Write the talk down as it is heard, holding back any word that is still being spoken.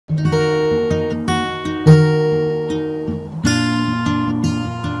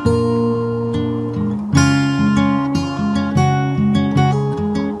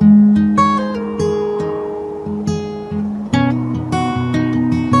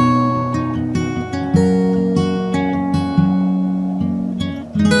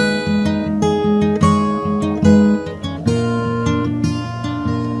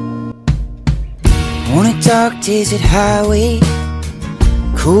dark desert highway,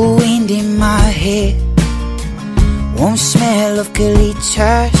 cool wind in my hair, warm smell of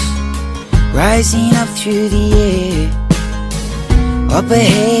colitas rising up through the air. Up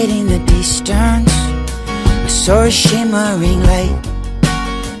ahead in the distance, I saw a shimmering light.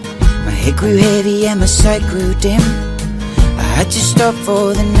 My head grew heavy and my sight grew dim. I had to stop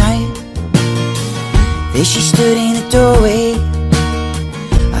for the night. There she stood in the doorway.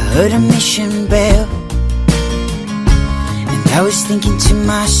 I heard a mission bell, and I was thinking to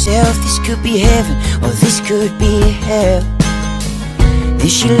myself, this could be heaven or this could be hell. Then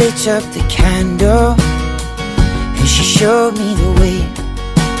she lit up the candle and she showed me the way.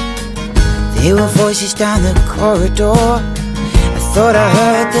 There were voices down the corridor. I thought I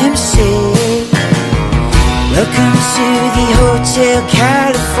heard them say, welcome to the Hotel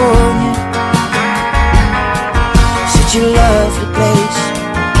California. Such a lovely place,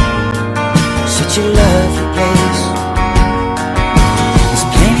 such a lovely place. There's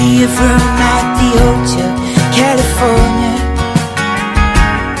plenty of room at the Hotel California,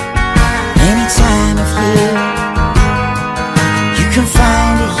 any time of year you can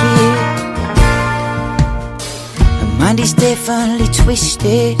find it here. Her mind is definitely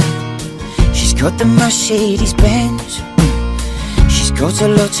twisted. She's got the Mercedes Benz. She's got a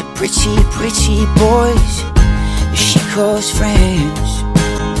lot of pretty, pretty boys that she calls friends.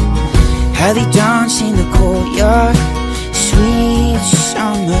 How they dance in the courtyard, sweet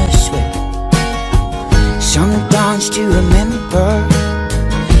summer sweat. Some dance to remember,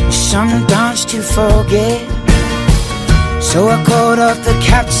 some dance to forget. So I called up the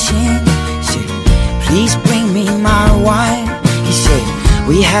captain, said, please bring me my wine. He said,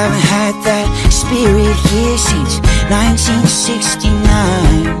 we haven't had that spirit here since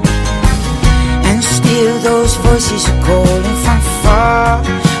 1969. And still those voices are calling from far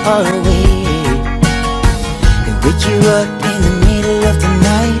away. They wake you up in the middle of the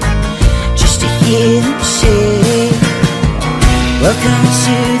night just to hear them say, welcome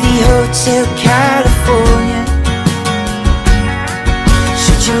to the Hotel California.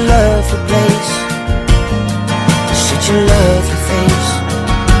 Such a lovely place, such a lovely face.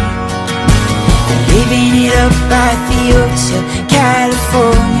 They're living it up at the Hotel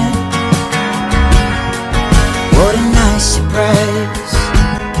California. What a nice surprise,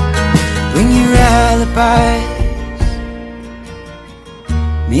 bring your alibis.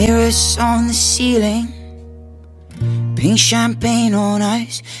 Mirrors on the ceiling, pink champagne on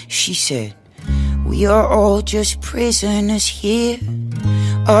ice. She said, we are all just prisoners here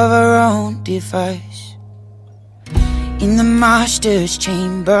of our own device. In the master's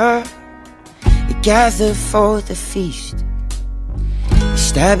chamber, they gather for the feast. They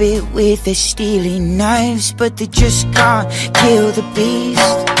stab it with their stealing knives, but they just can't kill the beast.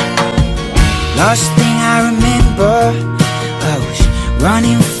 Last thing I remember, I was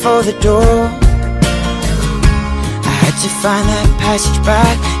running for the door. I had to find that passage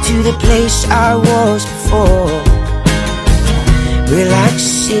back to the place I was before. Relax,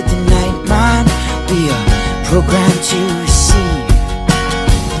 sit the night, man, we are programmed to receive.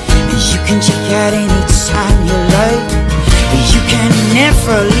 And you can check out anytime you like, but you can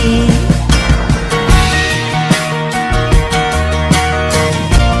never leave.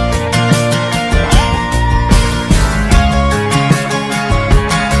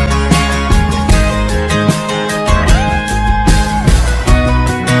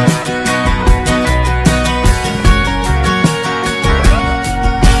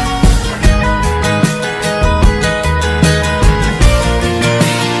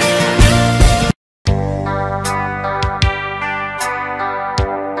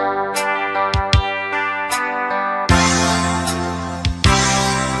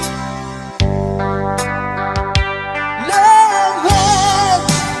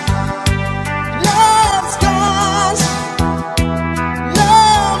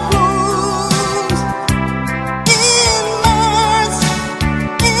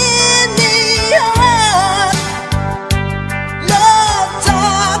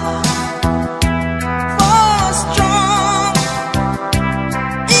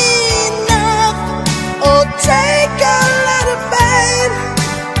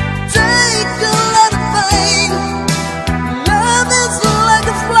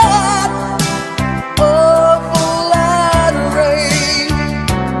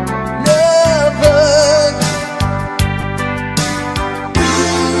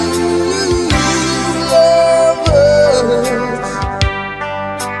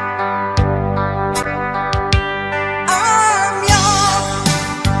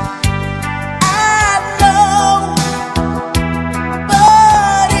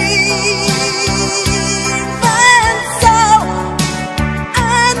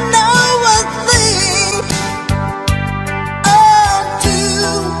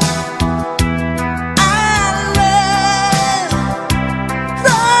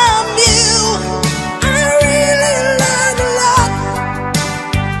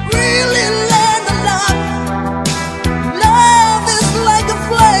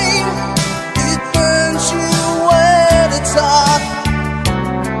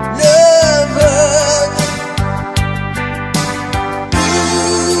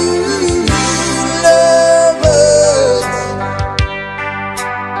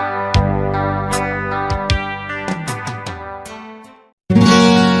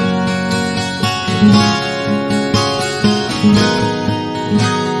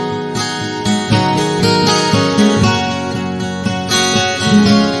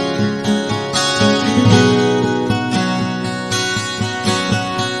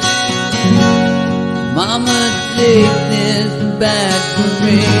 Mama, take this back from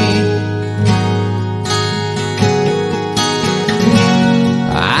me.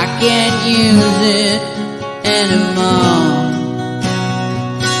 I can't use it anymore.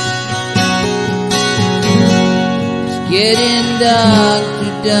 It's getting dark,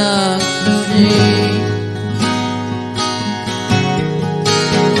 too dark to see.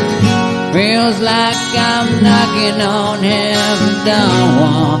 Feels like I'm knocking on heaven's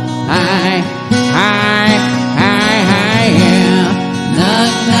door. Yeah.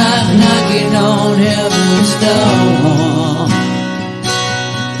 Knock, knock, knocking on heaven's door.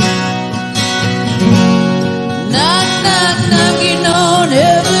 Knock, knock, knocking on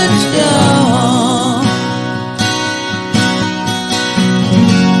heaven's door.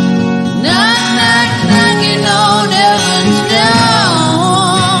 Knock, knock, knocking on heaven's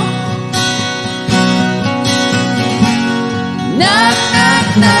door. Knock, knock,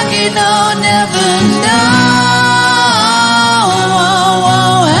 knocking on heaven's door.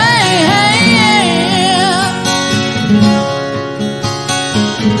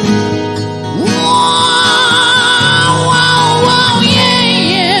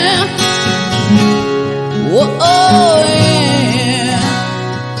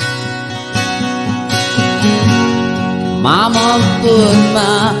 Mama put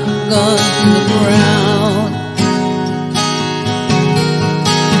my gun to the ground.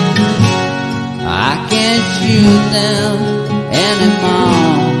 I can't shoot them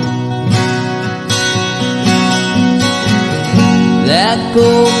anymore. That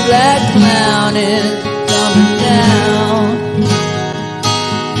cold black cloud is coming down.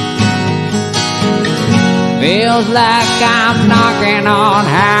 Feels like I'm knocking on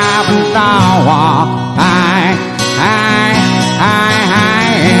heaven's door. Yeah.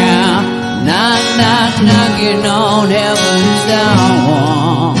 Knock, knock, knocking on heaven's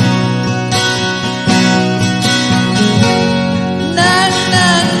door. Knock,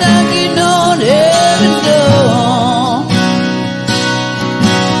 knock, knocking on heaven's door.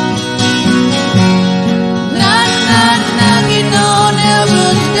 Knock, knock,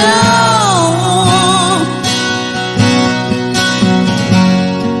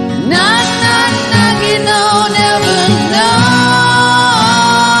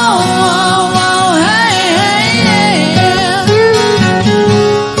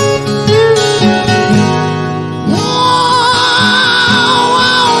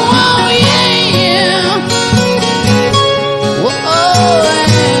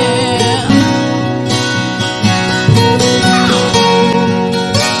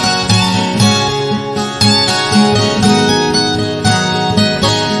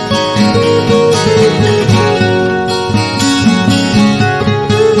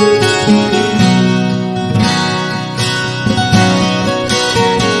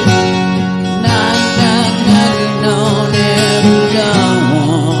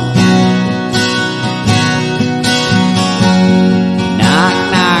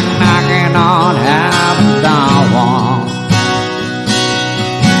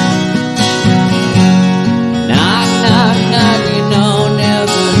 knocking on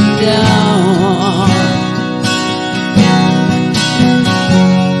heaven's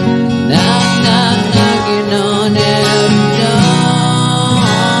door. Knock, knock, knocking on heaven's door.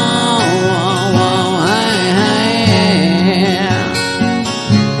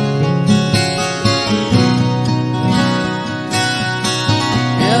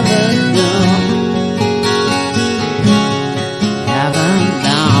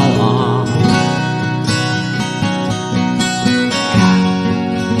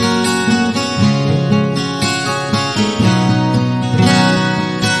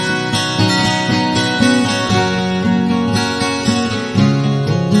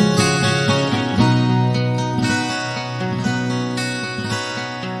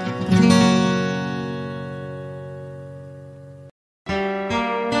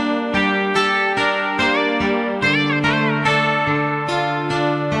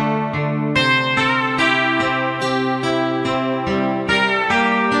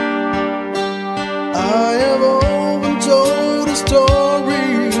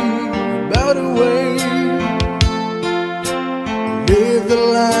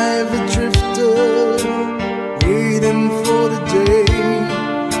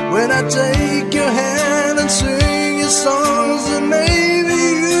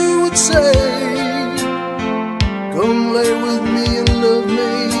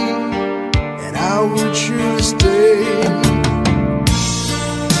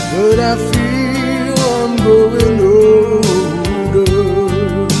 I feel I'm growing older,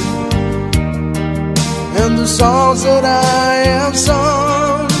 and the songs that I have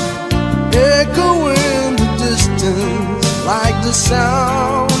sung echo in the distance like the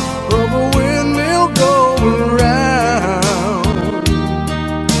sound of a windmill going round.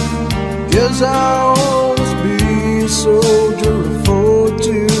 Guess I'll always be a soldier of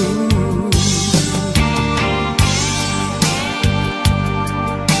fortune.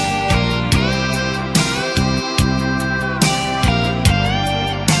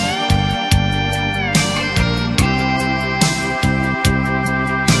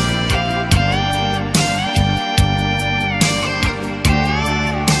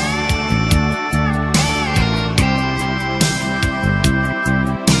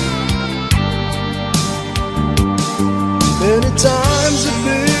 Many times I've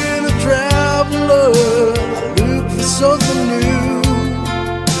been a traveler, I look for something new.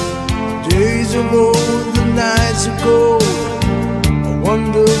 Days of old, the nights are cold, I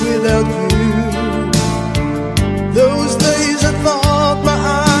wonder without you. Those days I thought my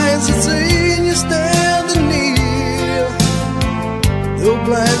eyes had seen you standing near. Though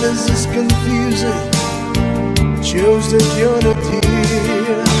blindness is confusing, it shows that you're not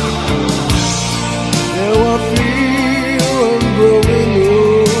here. Now I feel I'm growing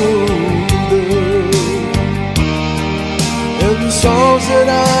older, and the songs that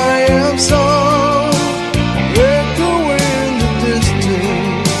I have sung echo in the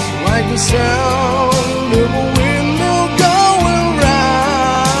distance like the sound of a windmill going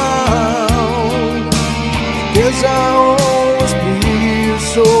round. Guess I'll always be a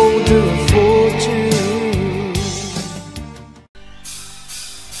soldier of fortune.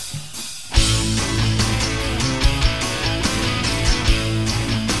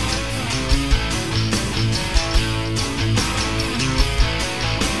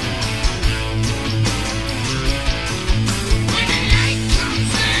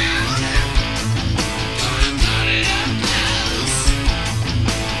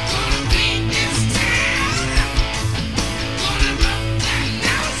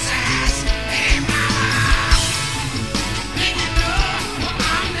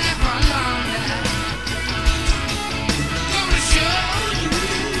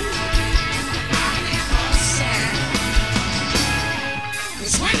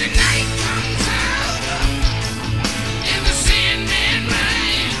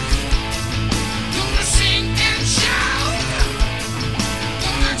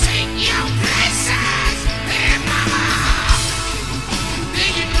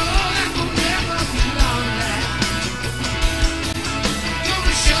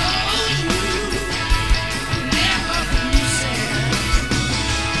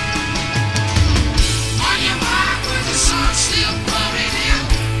 Still pouring in.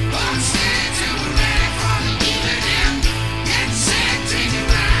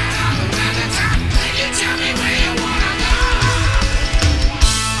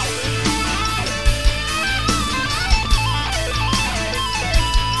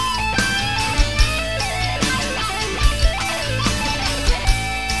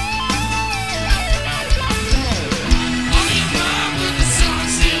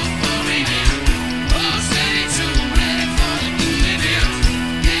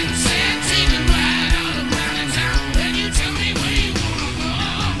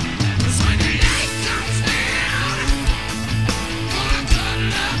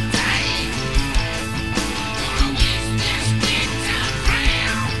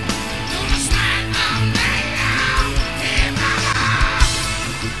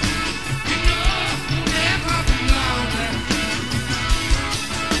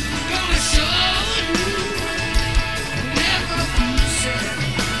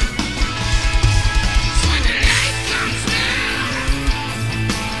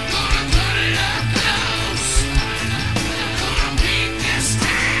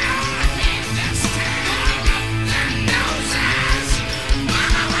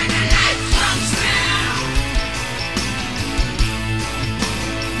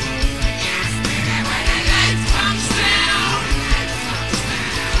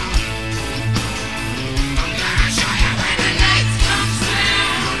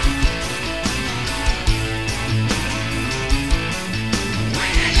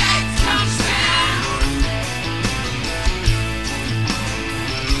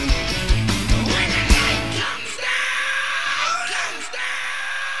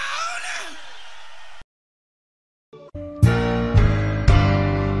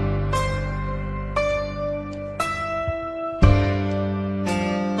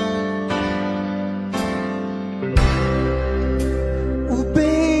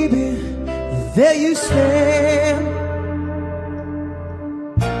 there you stand,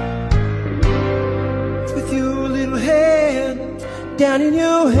 with your little head down in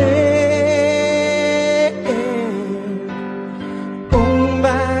your hand. Oh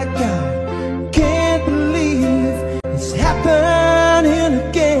my God, can't believe it's happening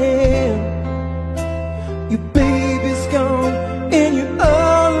again. Your baby's gone and you're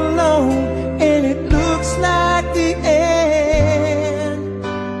all alone, and it looks like the end.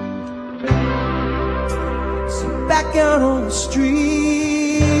 So back out on the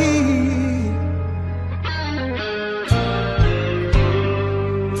street,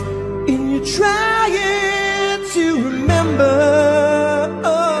 and you're trying to remember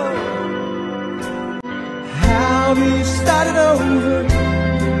how you started over.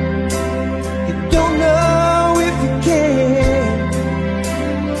 You don't know if you can.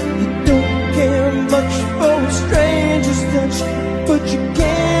 You don't care much for a stranger's touch, but you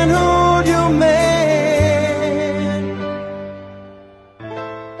can't hold your man.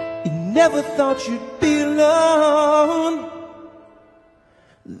 You never thought you'd be alone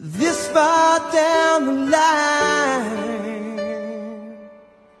this far down the line,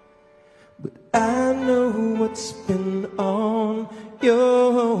 but I know what's been on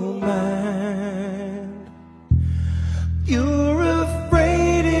your mind. You're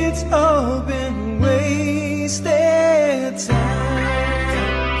afraid it's all been wasted time.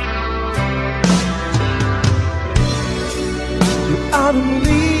 Your autumn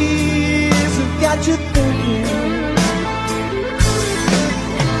leaves have got you thinking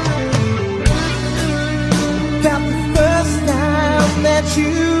about the first time that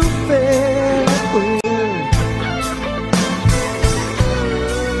you felt well.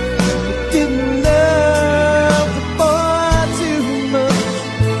 You didn't love the boy too much.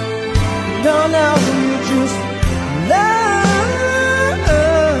 No, now you just love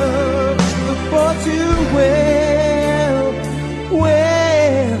the boy too well.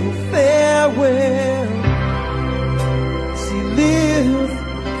 Well, farewell. So you live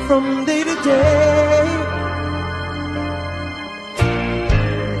from day to day,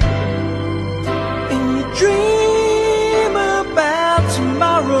 and you dream about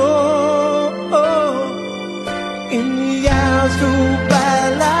tomorrow, and the hours go by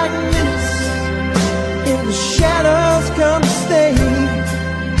like minutes, and the shadows come to stay.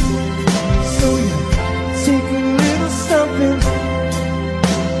 So you take a little something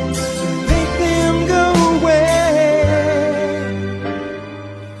to make them go away.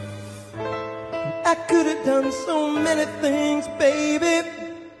 I could have done so many things, baby.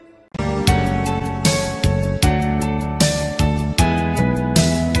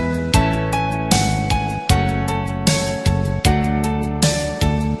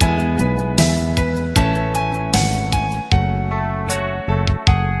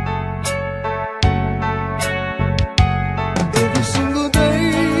 Every single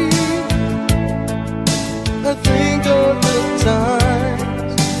day I think of the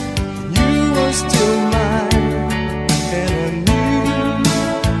times you were still mine, and I knew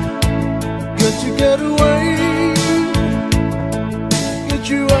got to get away, get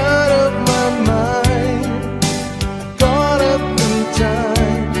you out of my mind. Caught up in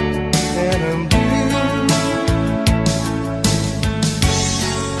time, and I'm blue.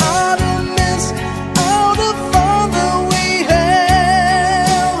 All the miss, all the fun that we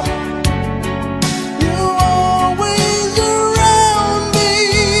had, you always around me.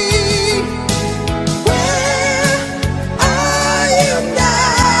 Where are you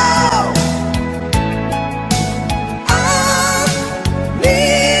now?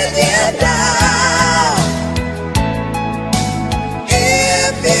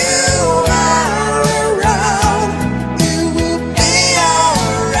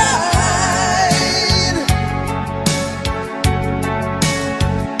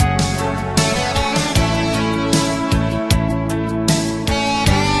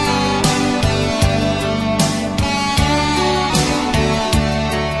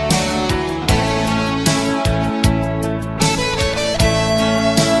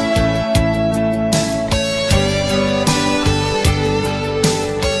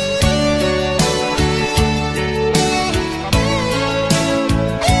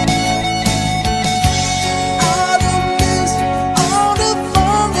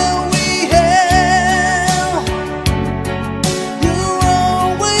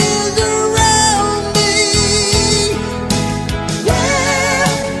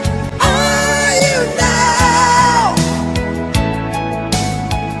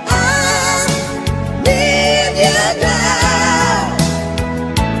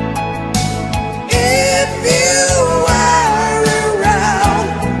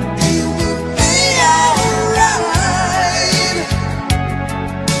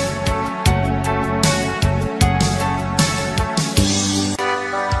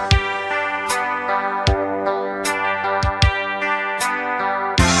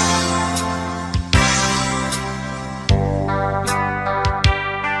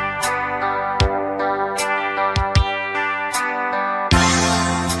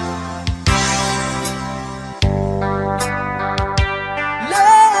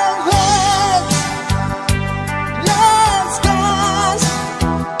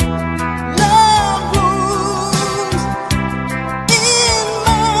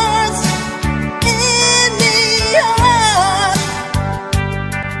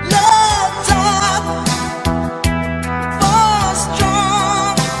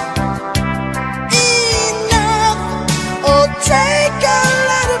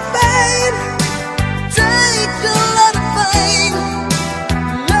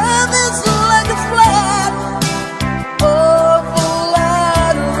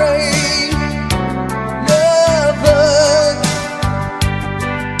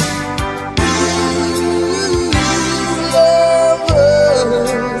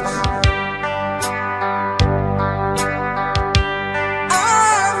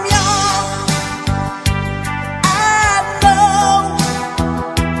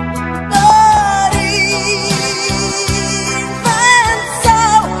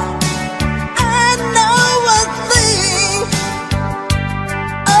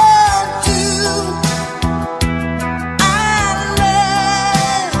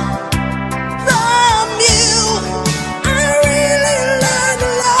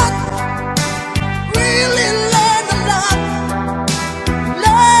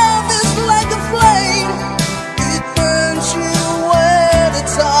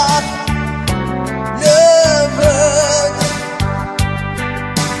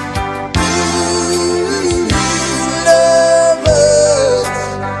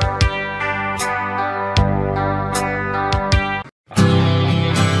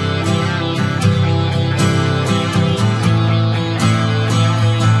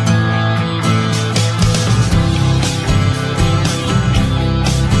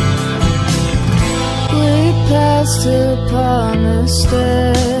 lost upon the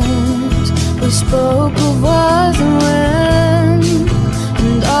stairs. We spoke of was and when,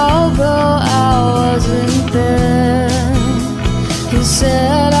 and although I wasn't there, he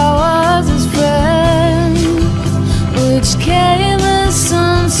said I was his friend, which came as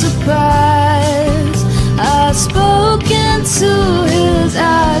some surprise. I spoke into his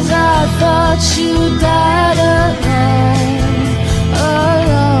eyes. I thought you died alone a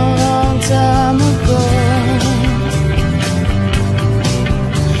long, long time ago.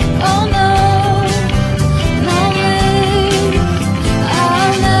 Oh no, not me. I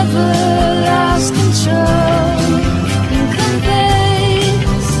never lost control and come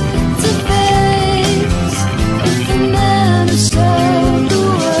face to face with the man who stole the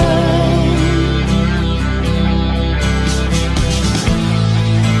world.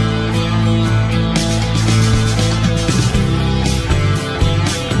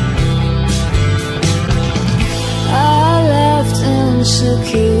 I laughed and shook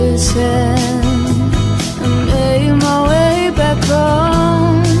his hand and made my way back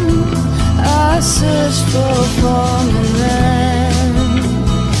home. I searched for a forming man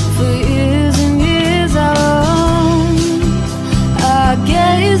for years and years I roamed. I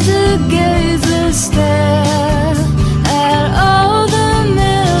gazed and stared at all the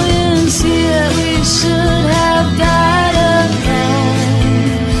millions here. We should have died alone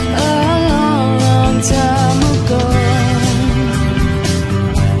a long, long time ago.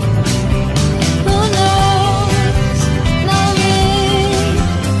 Who knows? Not me.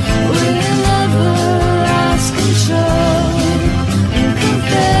 We never lost control and come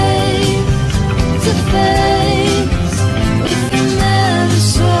face to face with the man who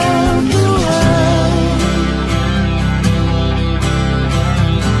sold the world.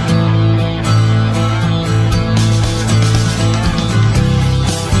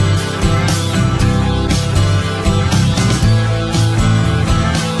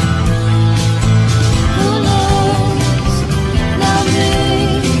 Who knows? Not me.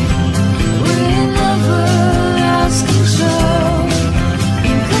 We never lost control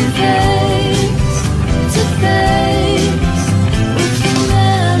and come face to face with the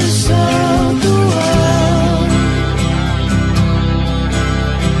man who sold the world.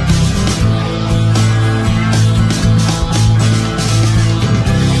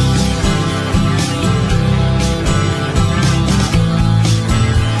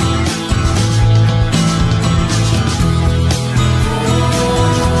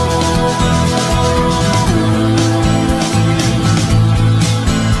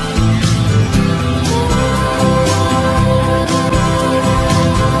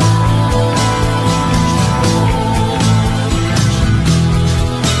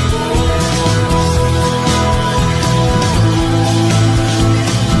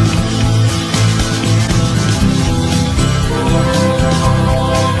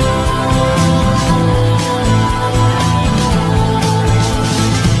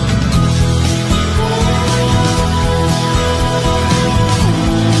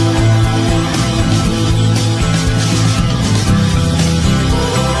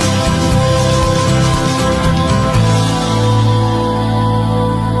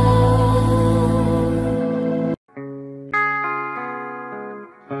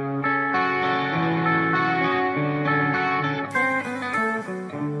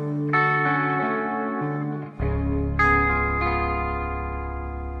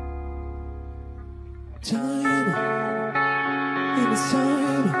 Time, it is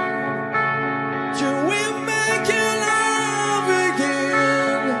time. Till we make you love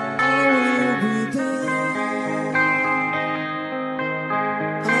again, I will be there.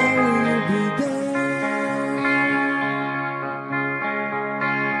 I will be there.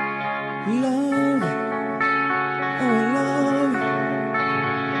 Love, oh love,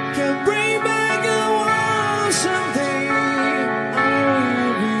 can bring back a world someday. I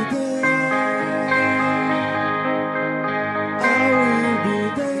will be there. I will be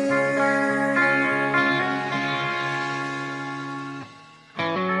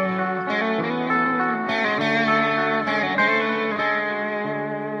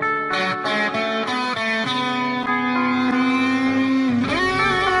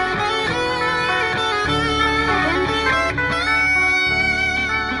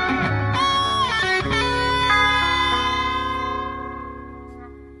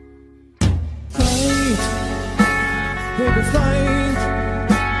baby, fight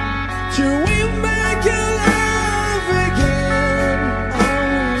till we make you love again. I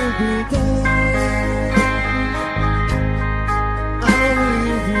will be there. I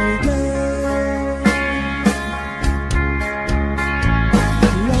will be there.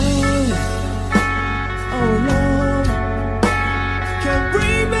 Love, oh love.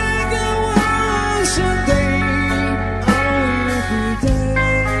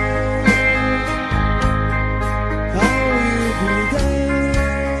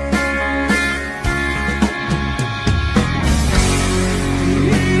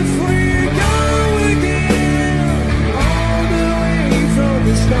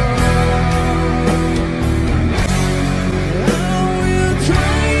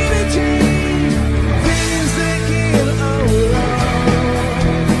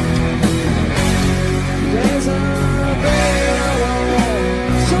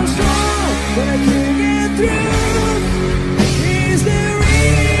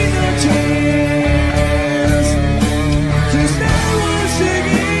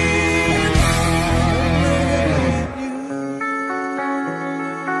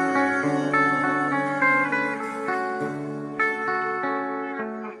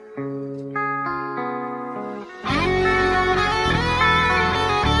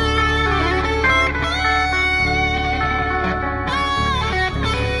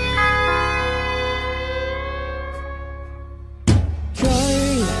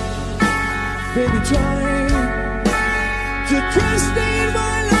 baby, try to trust in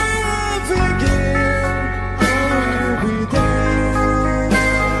my love again. I will be there.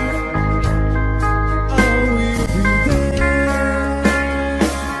 I will be there.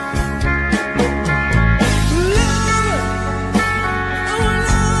 Love, oh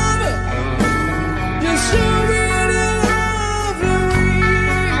love, you're so really lovely.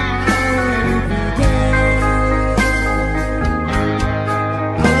 I will be there.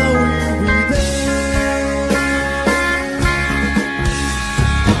 I will be there.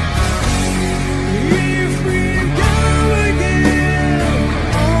 If we go again,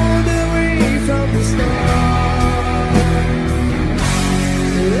 all the way from the start,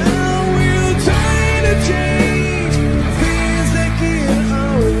 I will try to change things that kill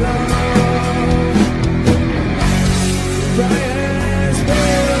our love. Try as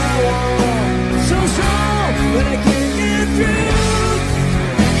well I want, so strong that I can't get through.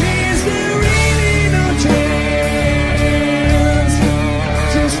 Is there really no chance?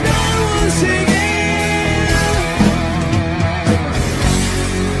 Just now once again.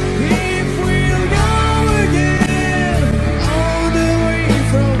 If we'll go again, all the way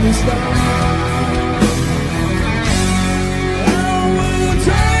from the start, I will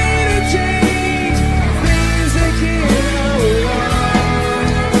try to change things that kill our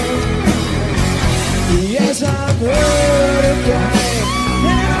love. Yes, I've heard it cry,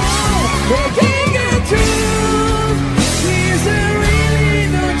 and all they can't get through. Is there really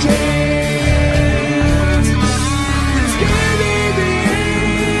no chance? It's gonna be the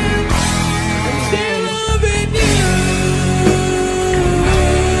end. I'm still loving you.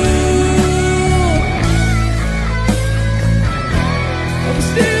 I'm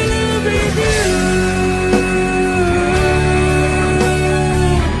still loving you.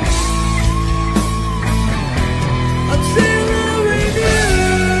 I'm still loving you.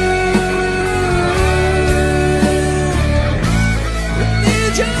 I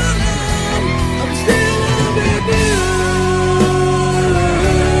need your love. I'm still loving you.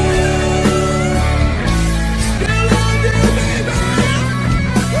 Still love you, baby.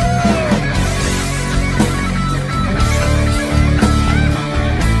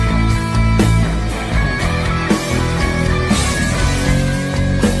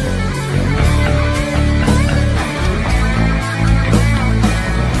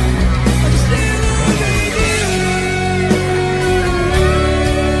 I'm still loving you.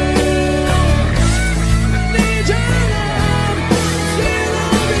 Need your love. Still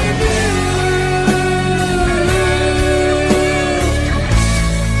loving you.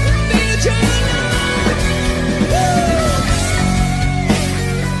 Need your love.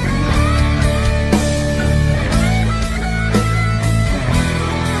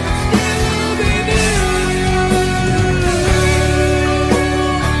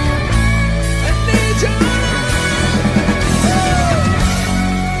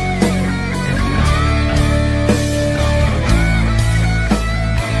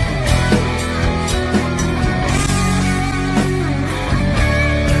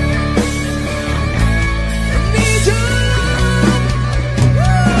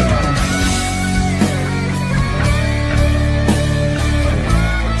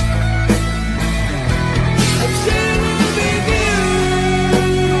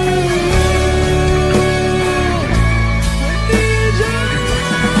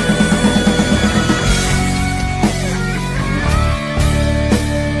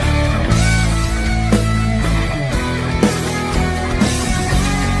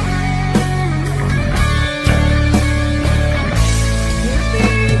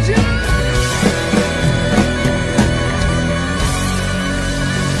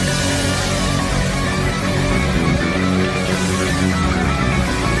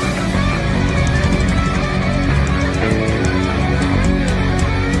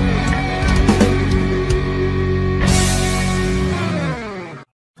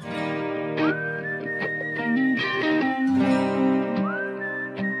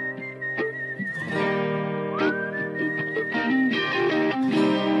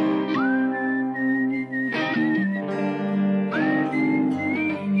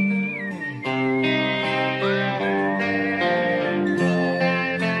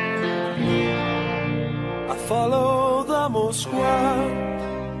 I follow the Moskwa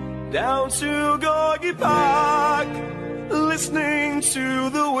down to Gorky Park, listening to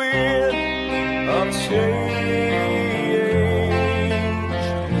the wind of change.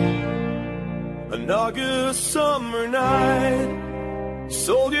 An August summer night,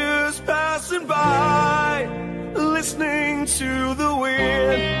 soldiers passing by, listening to the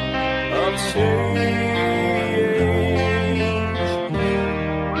wind of change.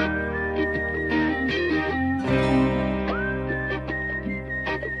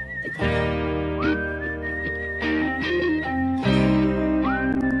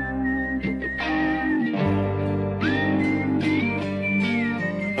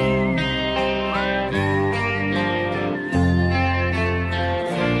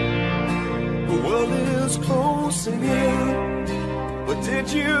 But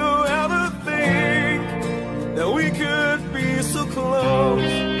did you ever think that we could be so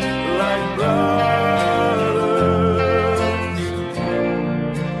close, like brothers?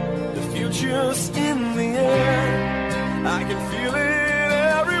 The future's in the air, I can feel it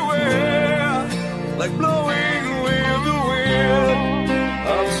everywhere, like blowing with the wind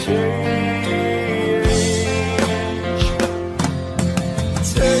of change.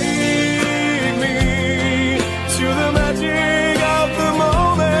 Take me to the magic of the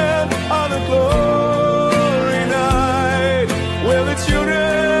moment on a glory night, where the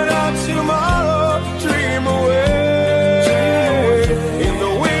children of tomorrow dream away in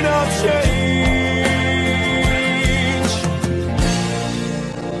the wind of change.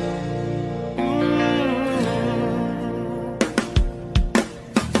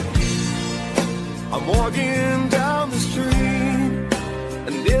 I'm walking down the street,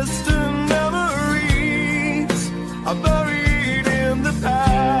 and distant memories are buried in the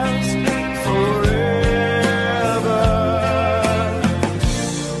past forever.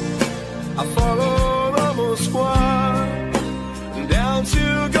 I follow the Moskwa down to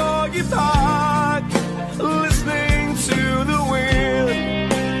Gorky Park, listening to the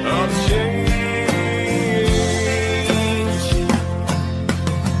wind of change.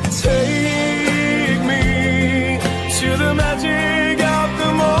 Take me to the magic of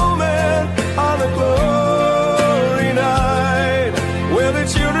the moment on a glory night, where the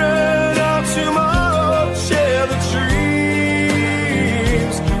children of tomorrow share the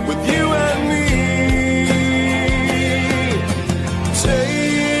dreams with you and me.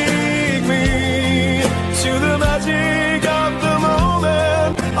 Take me to the magic of the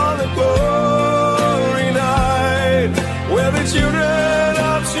moment on a glory night, where the children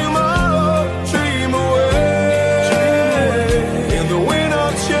of tomorrow dream away in the wind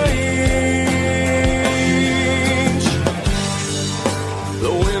of change.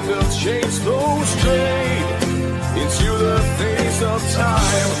 The wind of change blows straight into the face of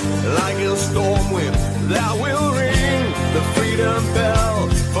time, like a storm wind that will ring the freedom bell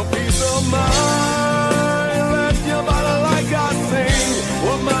for peace of mind. Let your body like I sing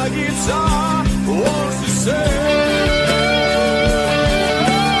what my guitar wants to say.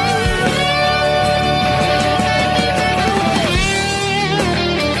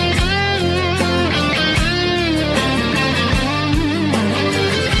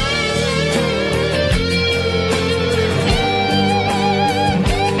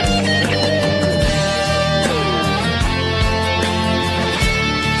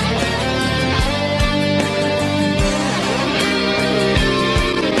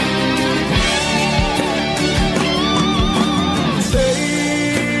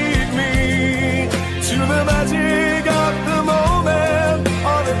 Take me to the magic of the moment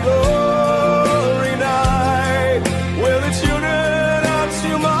on a glory night, where the children of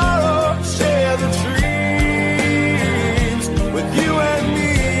tomorrow share the dreams with you and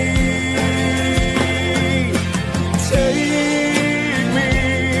me. Take me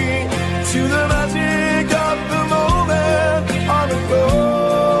to the magic of the moment on a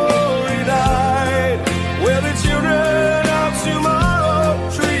glory night, where the children of tomorrow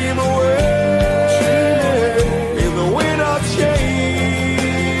dream away in the wind of change.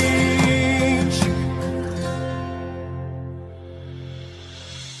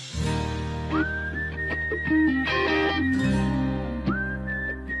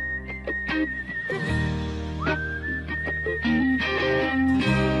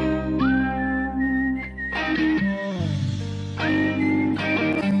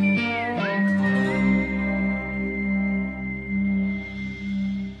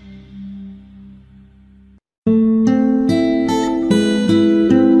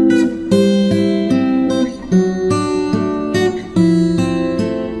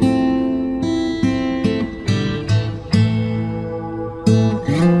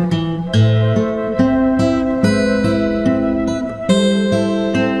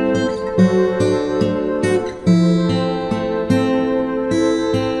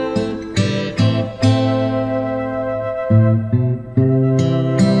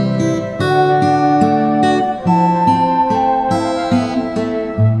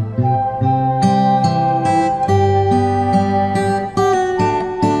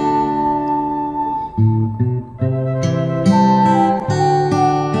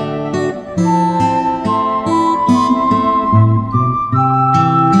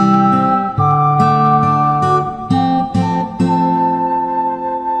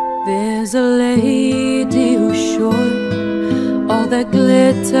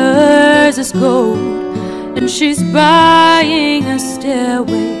 glitters as gold, and she's buying a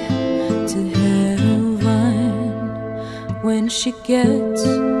stairway to heaven. when she gets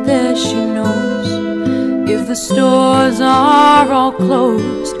there, she knows if the stores are all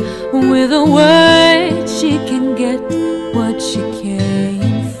closed, with a word she can get what she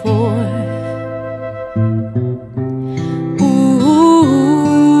came for. Ooh,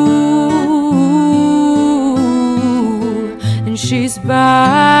 and she's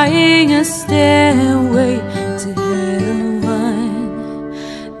buying a stairway to heaven.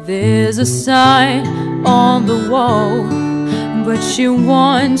 There's a sign on the wall, but she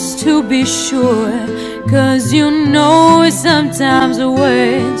wants to be sure, 'cause you know sometimes the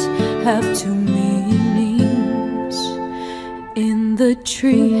words have two meanings. In the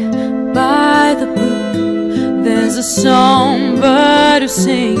tree by the brook, there's a songbird who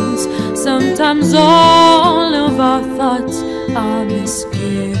sings. Sometimes all of our thoughts are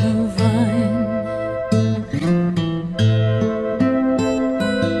misgiven.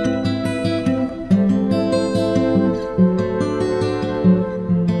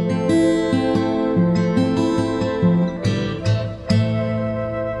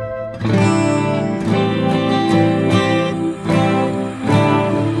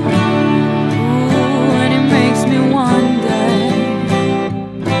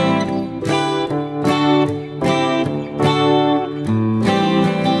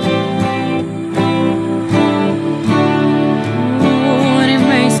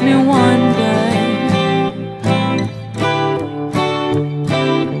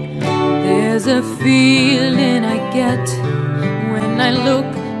 Feeling I get when I look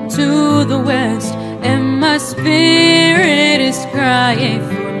to the west, and my spirit is crying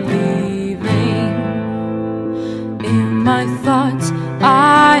for leaving. In my thoughts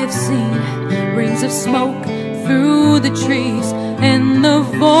I've seen rings of smoke through the trees, and the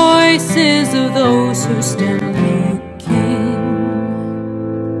voices of those who stand looking.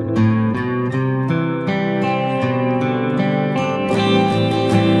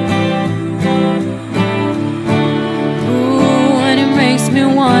 Me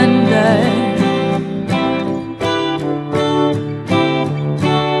wonder,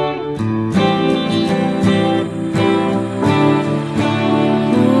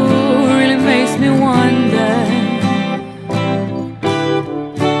 ooh, really makes me wonder.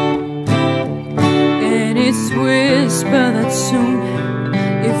 And it's whispered that soon,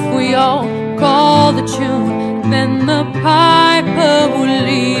 if we all call the tune, then the piper will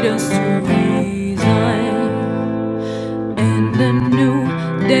lead us to reason, and a new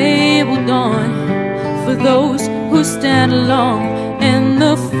day will dawn for those who stand alone, and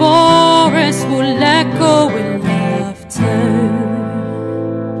the forest will echo with laughter.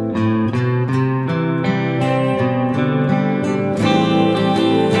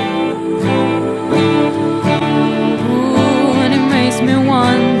 Ooh, and it makes me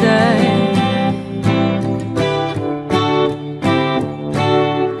wonder.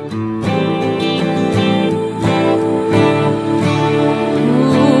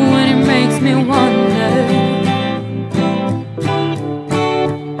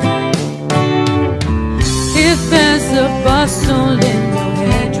 Bustle in your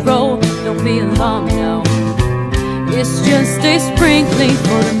hedgerow, don't be alarmed now. It's just a sprinkling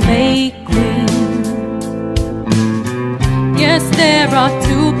for the May Queen. Yes, there are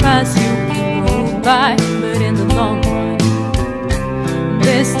two paths you can go by, but in the long run,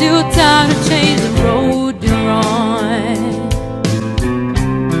 there's still time to change the road you're on.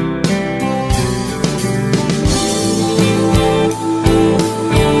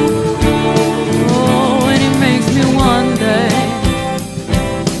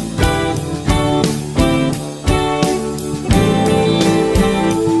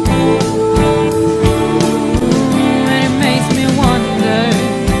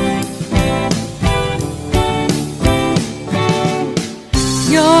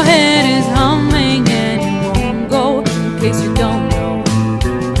 Your head is humming and it won't go, in case you don't know.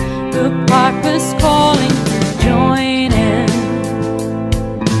 The piper's calling to join in.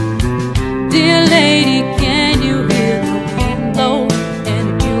 Dear lady, can you hear the wind blow? And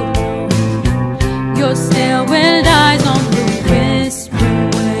you know your stairwell lies on the whispering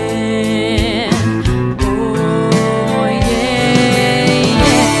wind. Oh yeah,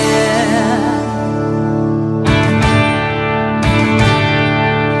 yeah.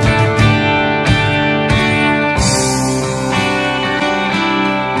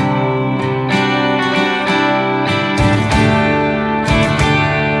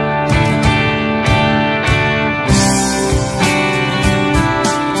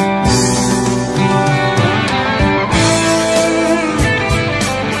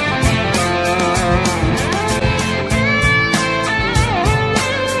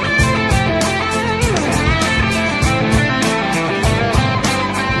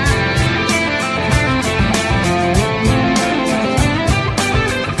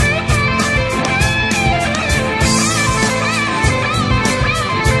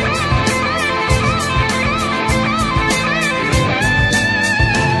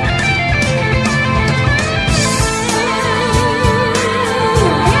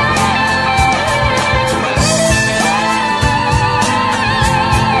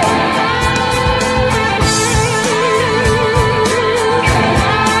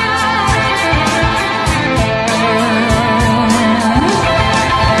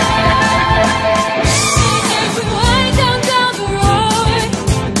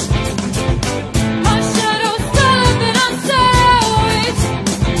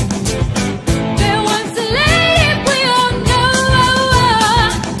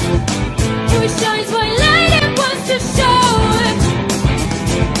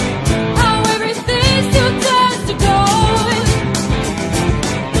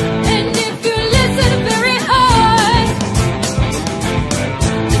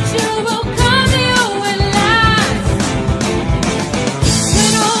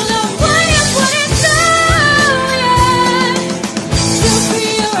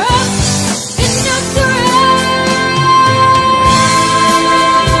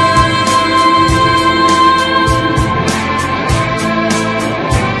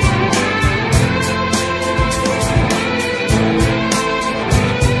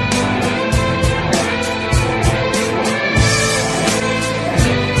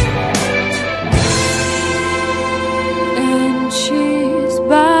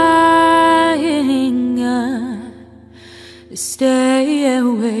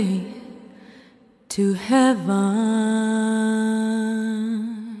 to heaven.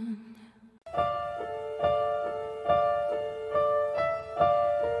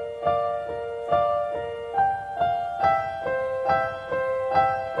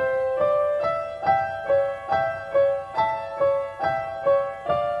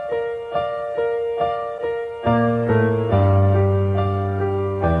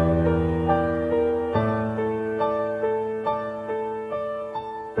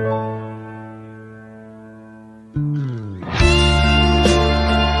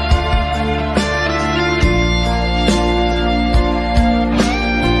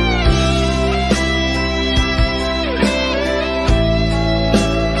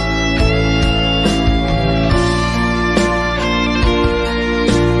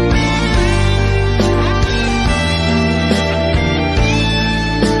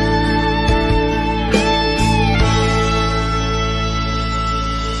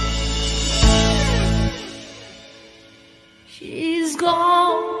 She's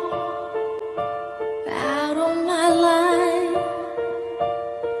gone out of my life.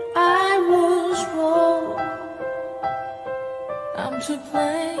 I was wrong. I'm to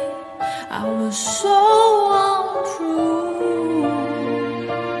blame. I was so untrue.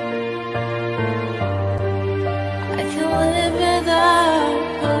 I can't live without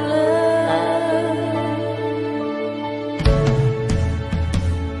her love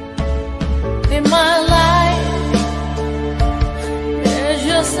in my life.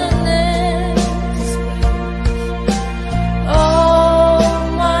 Just an empty space. All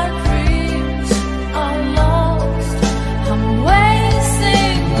my dreams are lost. I'm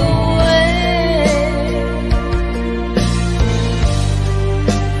wasting away.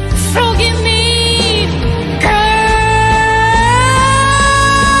 Forgive me, girl.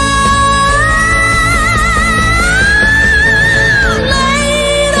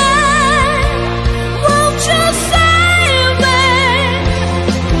 Lady, won't you save me?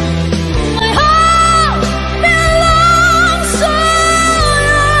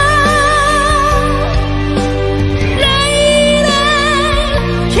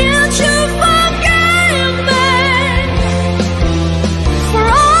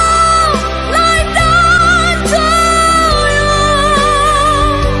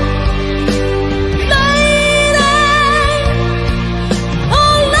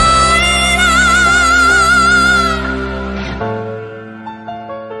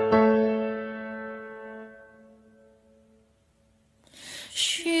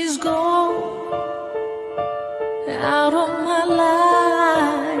 She's gone out of my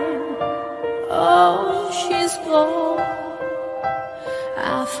life. Oh, she's gone.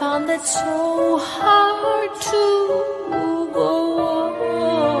 I found it so hard to go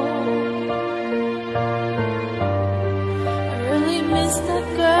on. I really miss that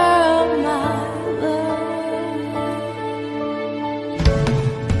girl, my love.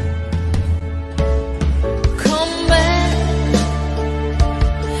 Come back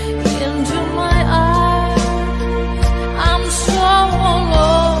into my eyes. I'm so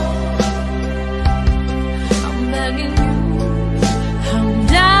alone. I'm begging you. I'm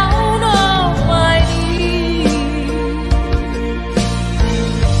down on my knees.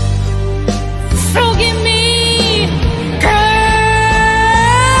 Forgive me, girl.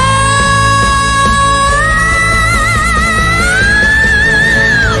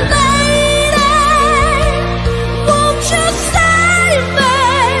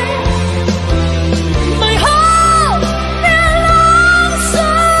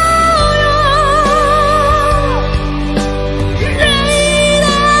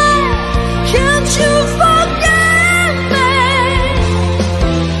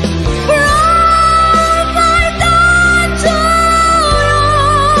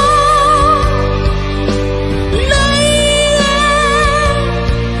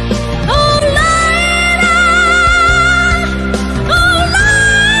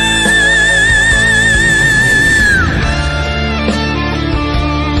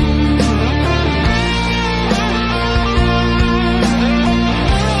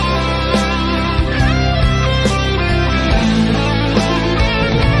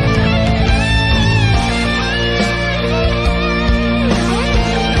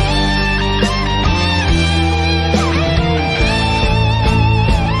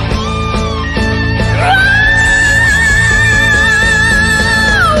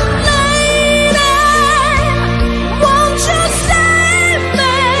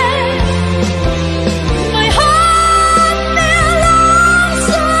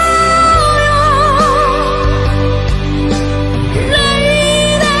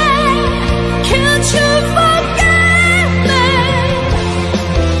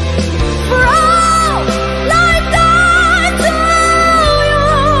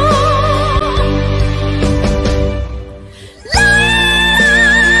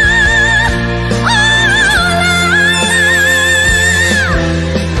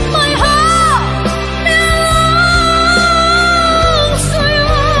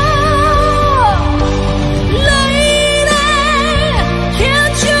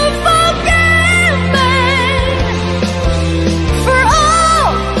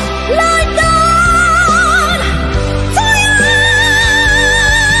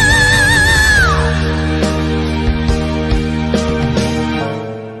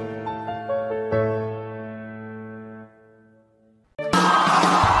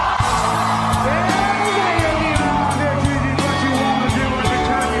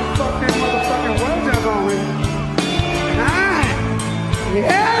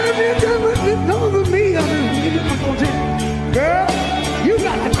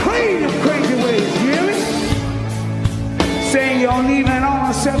 you're leaving on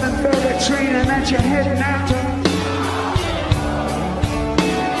a 7:30 train and that you're heading out to.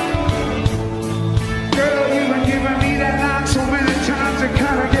 Girl, you've been giving me that line so many times it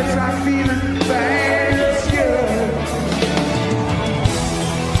kind of gets that feeling bad. It's good.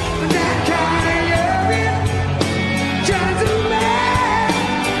 That kind of loving drives a man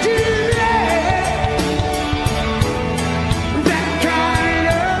to death. That kind of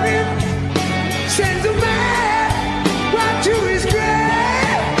loving sends a man right to his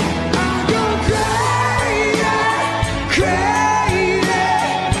grave. I'm gonna cry.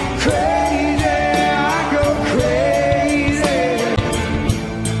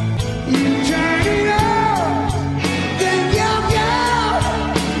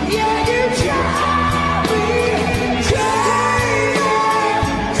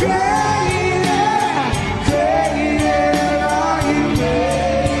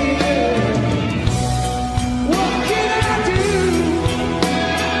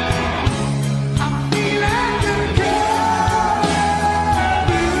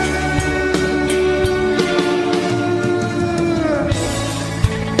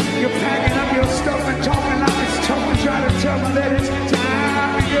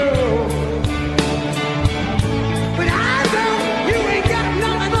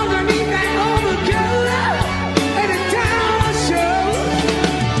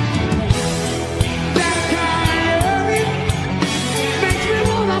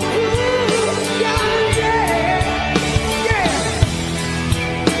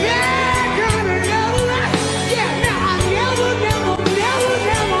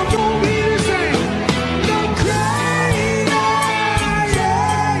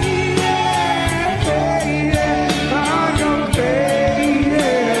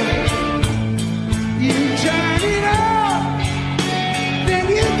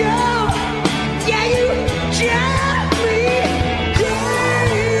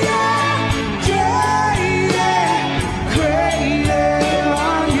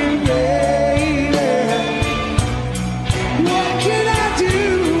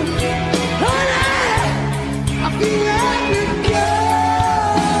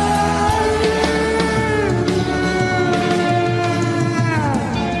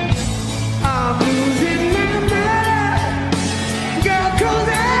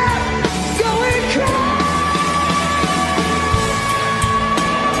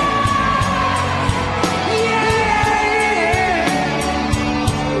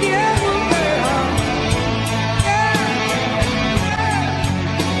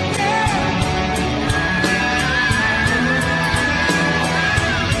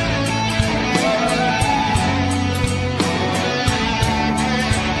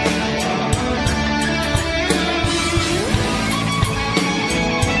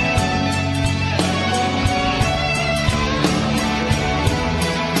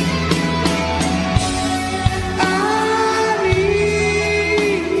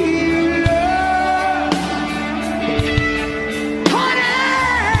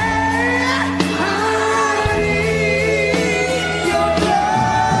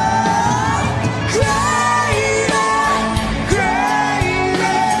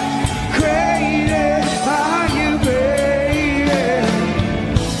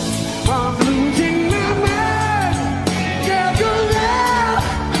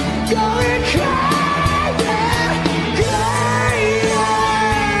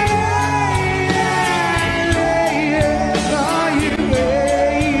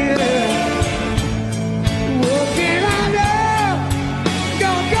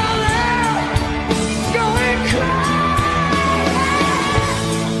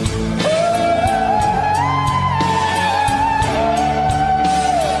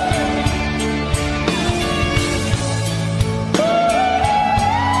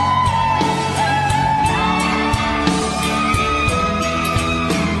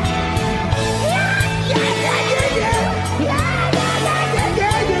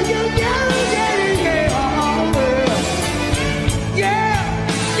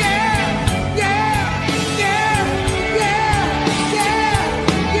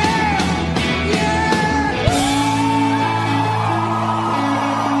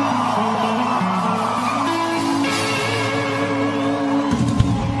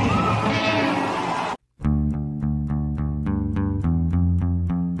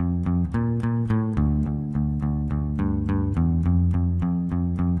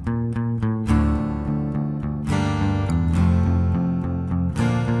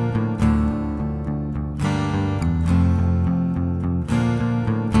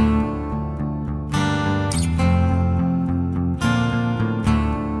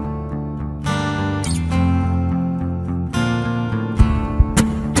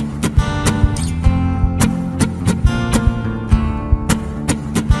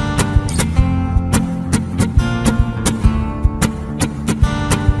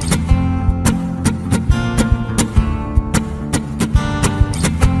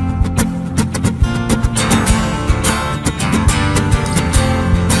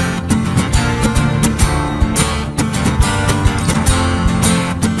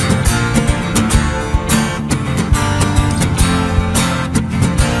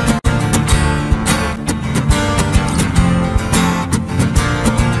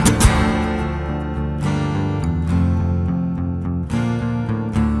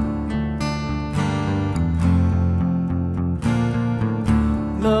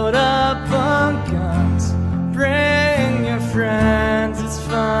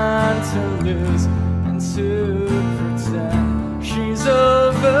 lose and to pretend she's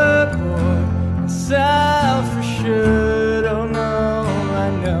overboard and self-assured. Oh no, I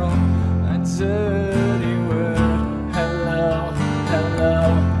know a dirty word. Hello, hello,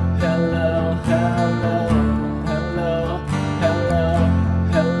 hello, hello, hello, hello,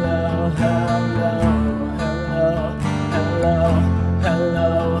 hello, hello, hello, hello,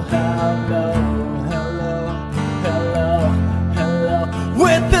 hello, hello, hello, hello.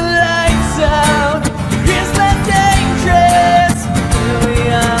 With the lights out, it's less dangerous. Here we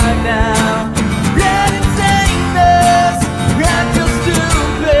are now. Let it take us. I feel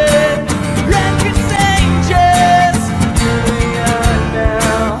stupid, like contagious. Here we are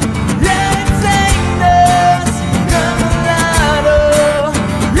now. Let it take us. I'm a lotto,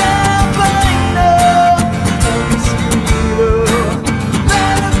 albino, a mosquito,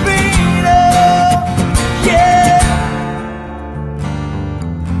 ballerino, yeah.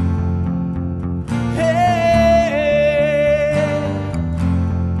 Hey,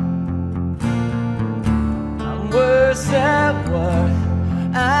 I'm worse at what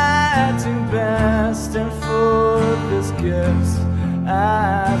I do best, and for this gift I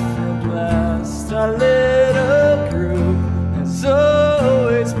feel blessed. Our little group has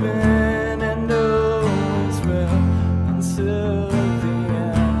always been and always will until the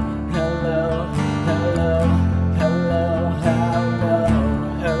end. Hello, hello, hello, hello,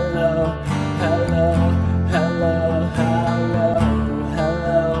 hello, hello, hello, hello, hello,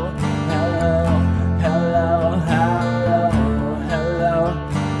 hello, hello, hello,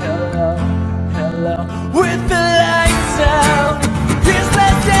 hello, hello. With the lights out, it's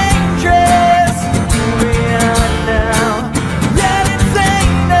less dangerous. Here we are now. Let it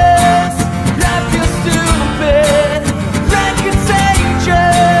take us. I feel stupid, like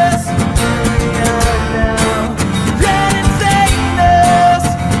contagious. Here we are now. Let it take us.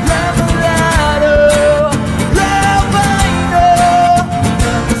 I'm a lotto, albino,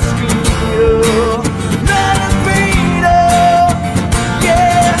 a mosquito, ballerino,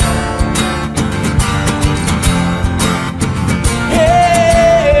 yeah. Hey.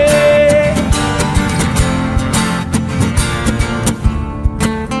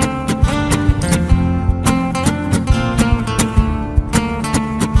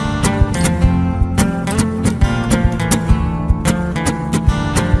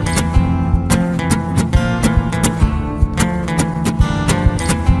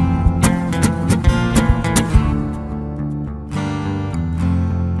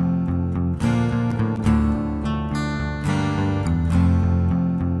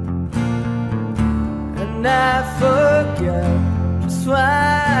 And I forget just why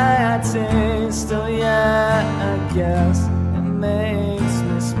I taste. Oh yeah, I guess it makes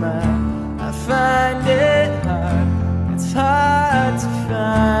me smile. I find it hard, it's hard to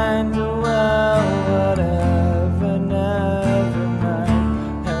find. Oh well, whatever, never mind.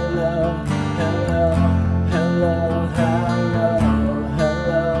 Hello, hello, hello, hello,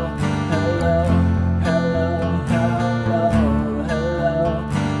 hello, hello, hello, hello, hello, hello,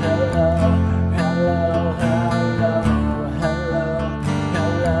 hello, hello, hello,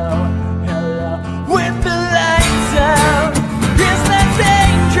 hello, hello. With the lights out,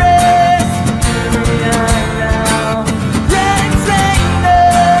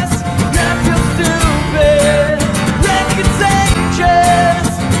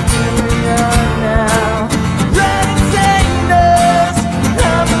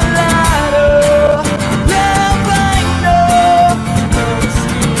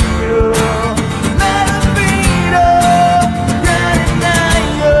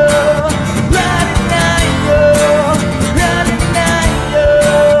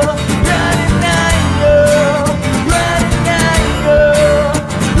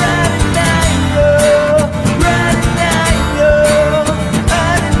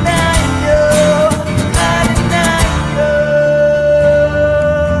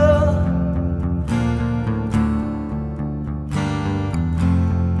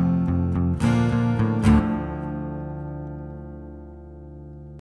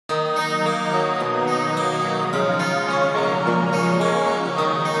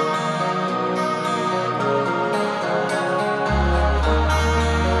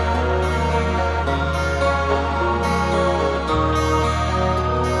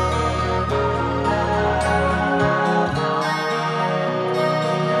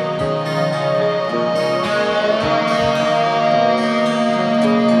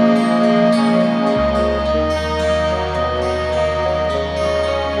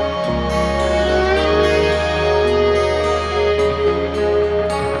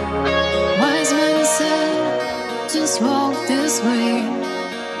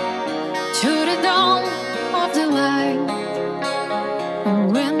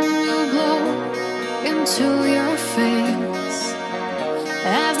 into your face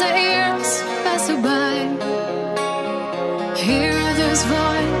as the years pass you by. Hear this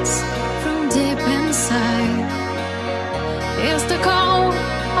voice from deep inside. It's the call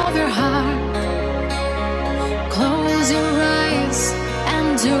of your heart. Close your eyes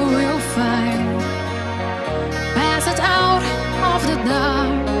and you will find. Pass it out of the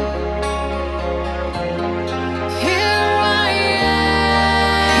dark. Here I am.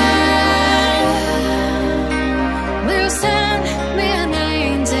 Will you send me an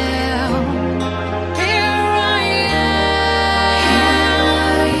angel? Here I am.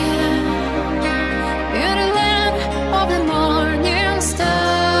 In the land of the morning star.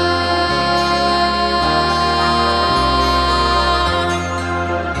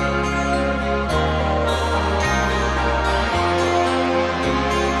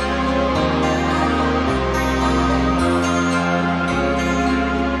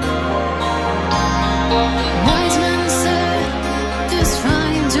 Wise men said, just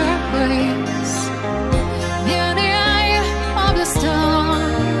find your place near the eye of the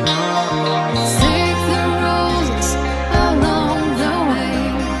storm. Seek the roses along the way.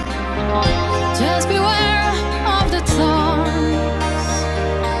 Just beware of the thorns.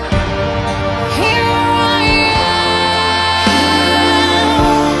 Here I am.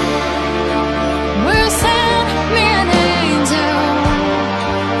 Will you send me an angel?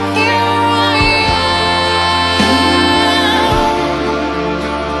 Here I am.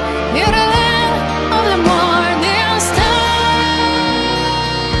 In the land of the morning star.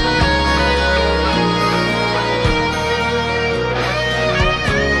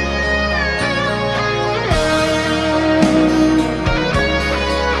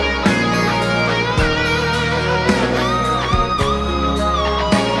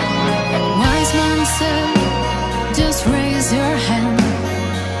 Wise man said, just raise your hand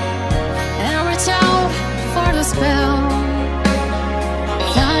and reach out for the spell.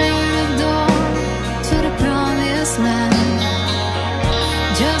 Find the door to the promised land.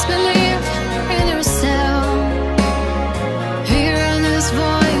 Just believe in yourself. Hear this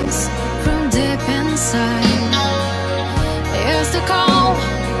voice from deep inside. It's the call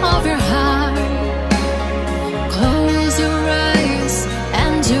of your heart. Close your eyes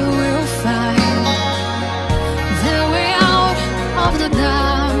and you will find the way out of the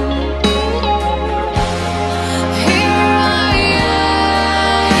dark. Here I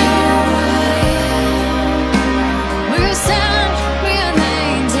am. Will you send me an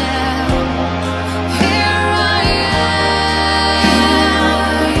angel? Here I am.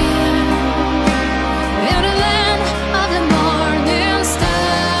 In the land of the morning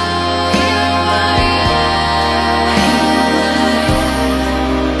star. Here I am.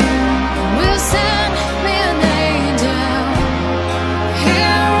 Will you send me an angel?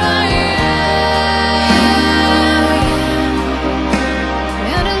 Here I am.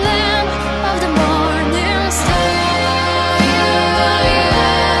 In the land of the morning star. Here I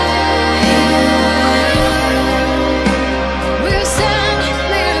am. Will you send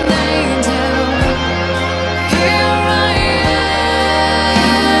me an angel? Here I am.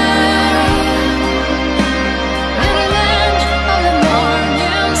 In the land of the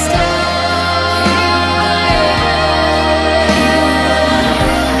morning star.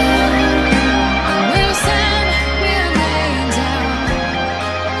 Will you send me an angel?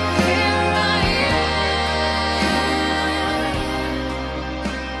 Here I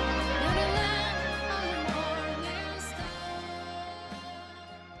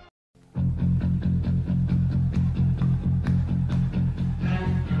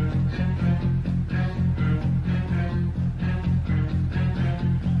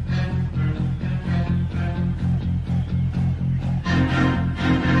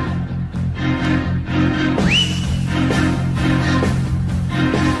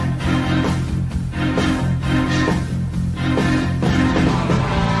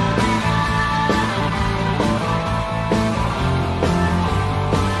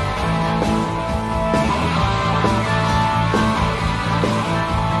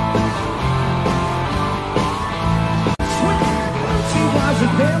She was a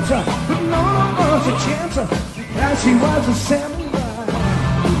dancer, but no one was a chancer. Now she was a samurai.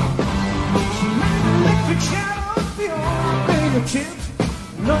 She made electric shadows the only thing a chance.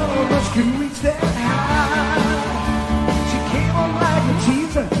 None of us could reach that high. She came on like a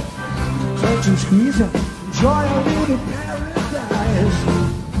teaser, touch and squeeze her, enjoy a little paradise.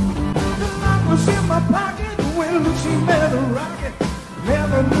 The lock was in my pocket when she met a rocket.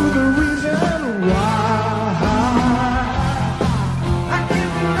 Never knew the reason why. I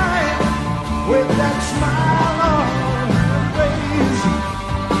can't deny it with that smile on her face.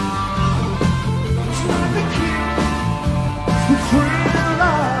 It's not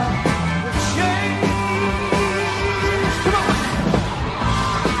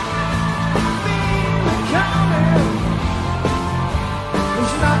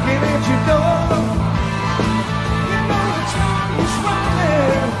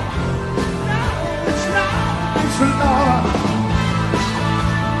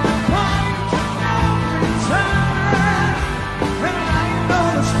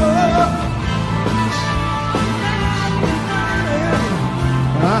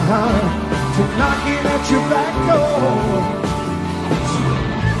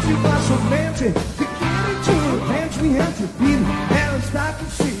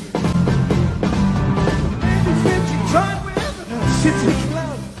city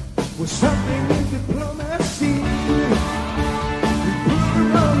club was something in diplomacy. We put her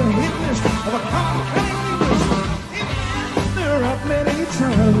on the hit list of a hard-cutting list. Her up many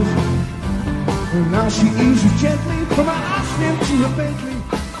times. And now she eases gently from a Austin to a Bentley.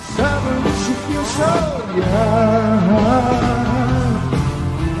 Suddenly she feels so young.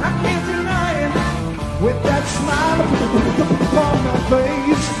 I can't deny it with that smile upon my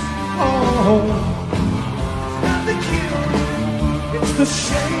face. Oh, it's not the guilt, it's the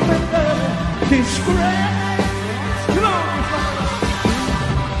shame and the disgrace. Come on,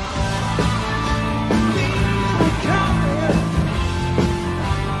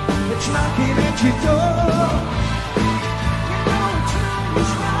 it's knocking at your door. You know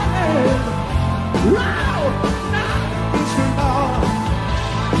it's right. Wow, now it's the law.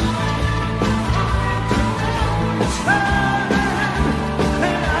 It's time,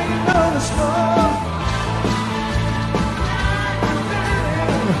 and now you know the score.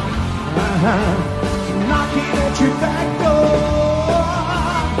 Knocking at your back door.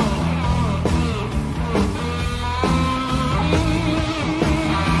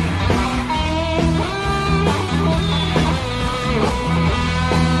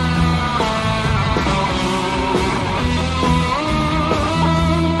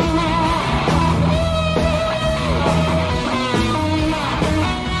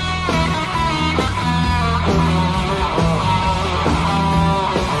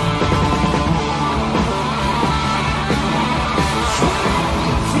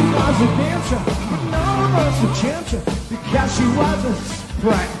 A dancer, but none of us would chance her because she was a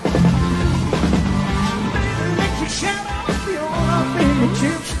sprite. Electric shadow on our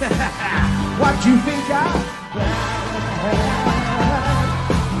fingertips. What you think I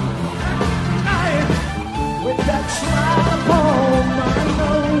night with that smile upon my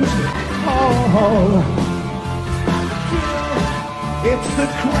nose? Oh, it's the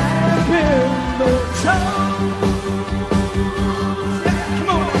cramp in the toe.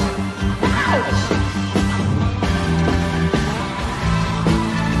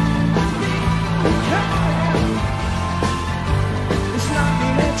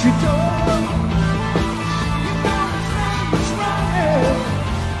 Your door. You know it's wrong.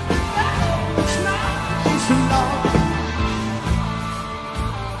 It's not peace and love.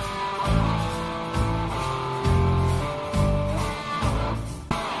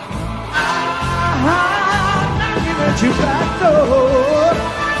 Knocking at your back door.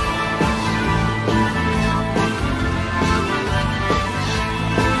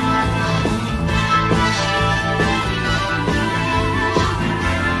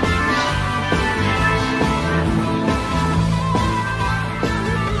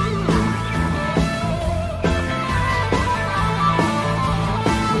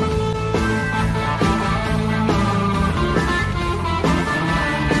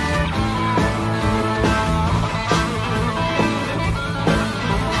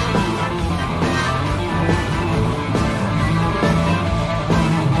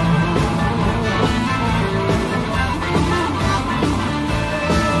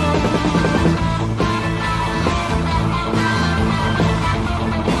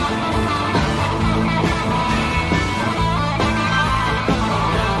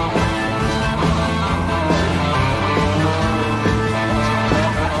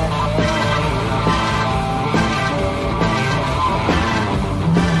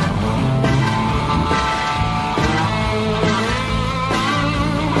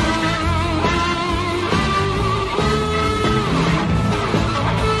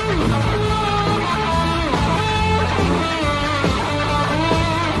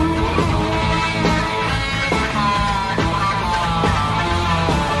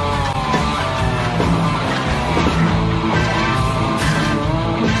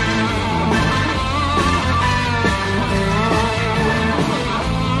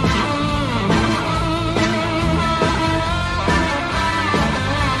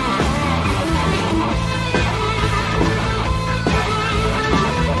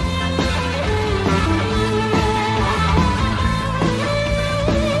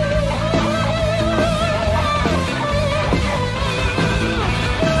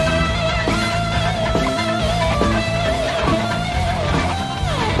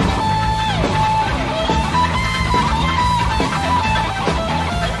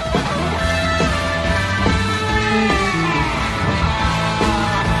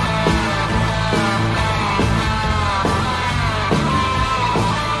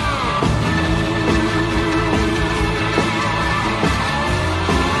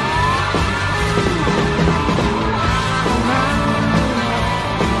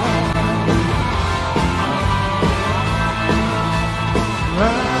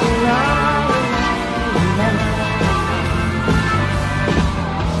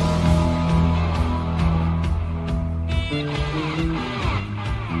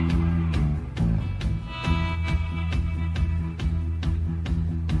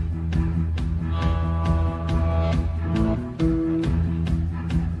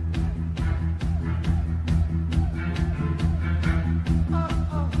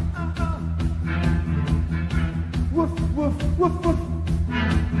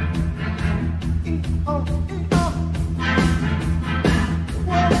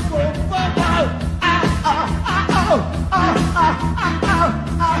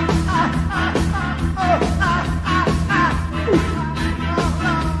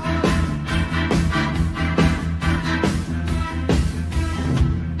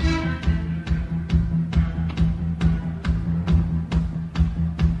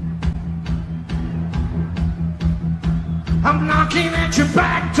 I'm knocking at your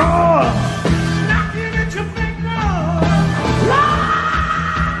back door. Knocking at your back door.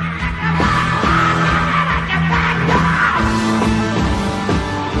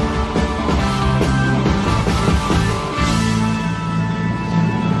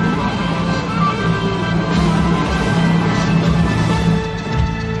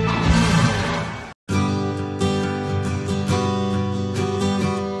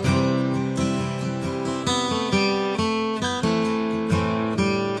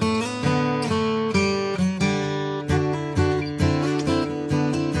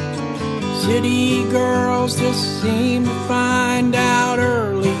 City girls just seem to find out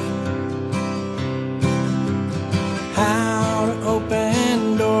early how to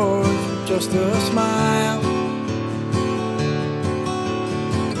open doors with just a smile.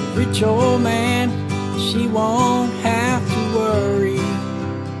 The rich old man, she won't have to worry.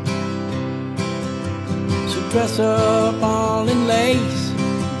 She'll dress up all in lace,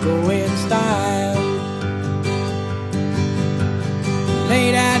 go in style.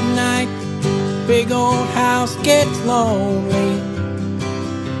 Late at night, big old house gets lonely.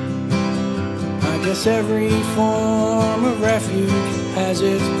 I guess every form of refuge has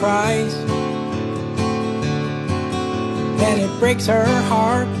its price, and it breaks her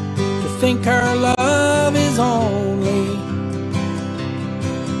heart to think her love is only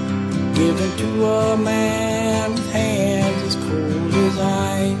given to a man with hands as cold as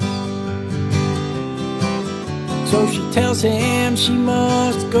ice. So she tells him she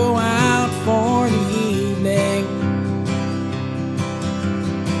must go out for the evening,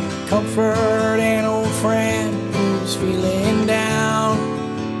 comfort an old friend who's feeling down.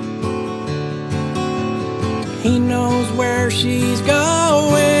 He knows where she's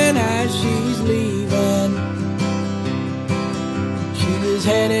going as she's leaving. She was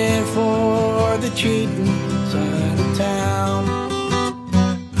headed for the cheating side of town.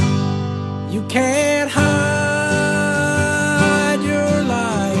 You can't hide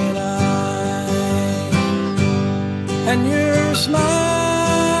and your smile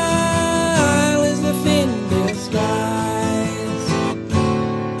is the thin disguise.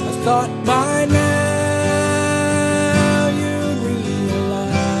 I thought by now you'd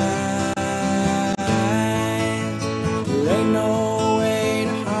realize there ain't no way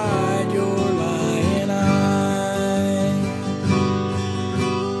to hide your lying eyes.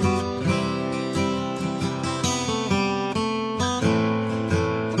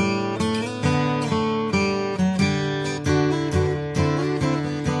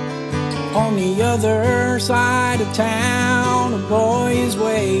 On the other side of town, a boy is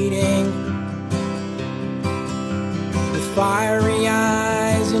waiting with fiery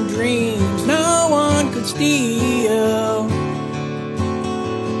eyes and dreams no one could steal.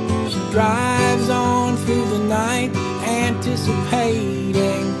 She drives on through the night,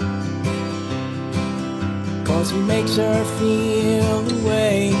 anticipating, 'cause he makes her feel the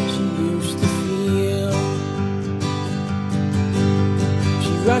way she used to feel.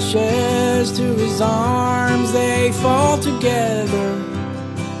 Rushes to his arms, they fall together.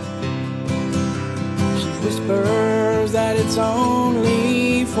 She whispers that it's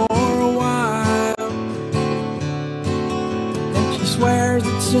only for a while, and she swears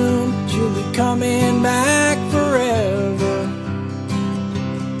that soon she'll be coming back forever.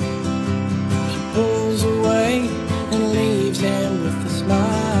 She pulls away and leaves him with a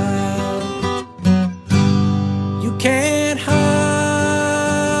smile. You can't hide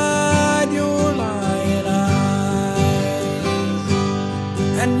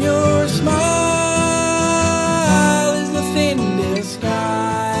and your smile is the thin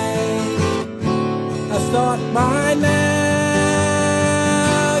disguise. I thought by now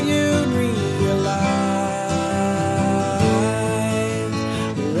you'd realize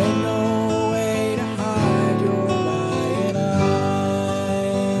there ain't no way to hide your lying eyes.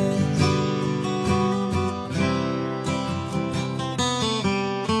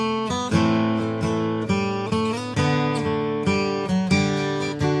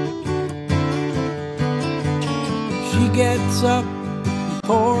 She gets up and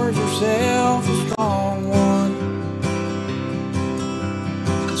pours herself a strong one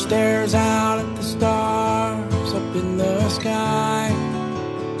and stares out at the stars up in the sky.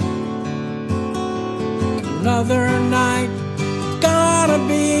 Another night, it's gonna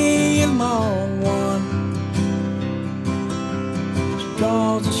be a long one. She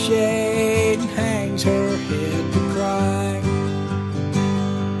draws a shade and hangs her head to cry.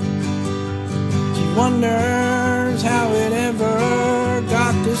 She wonders how it ever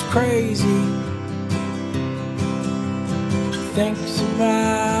got this crazy. She thinks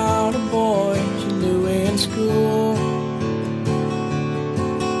about a boy she knew in school.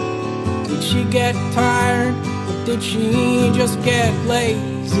 Did she get tired, or did she just get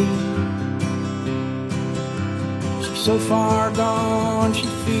lazy? She's so far gone, she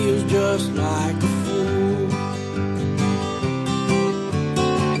feels just like a fool.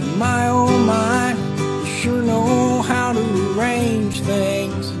 My oh my, you sure know how to arrange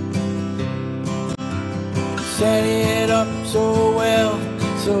things. Set it up so well,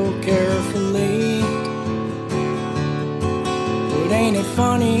 so carefully. But ain't it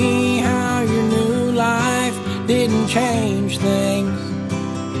funny how your new life didn't change things?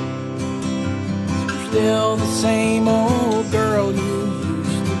 You're still the same old girl you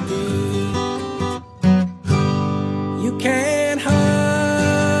used to be. You can't hide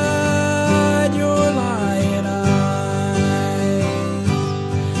your lying eyes,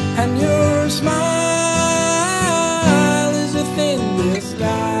 and your smile is a thin disguise.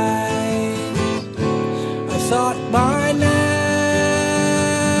 I thought by now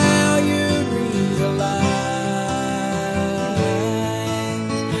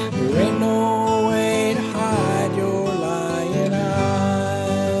there ain't no way to hide your lies.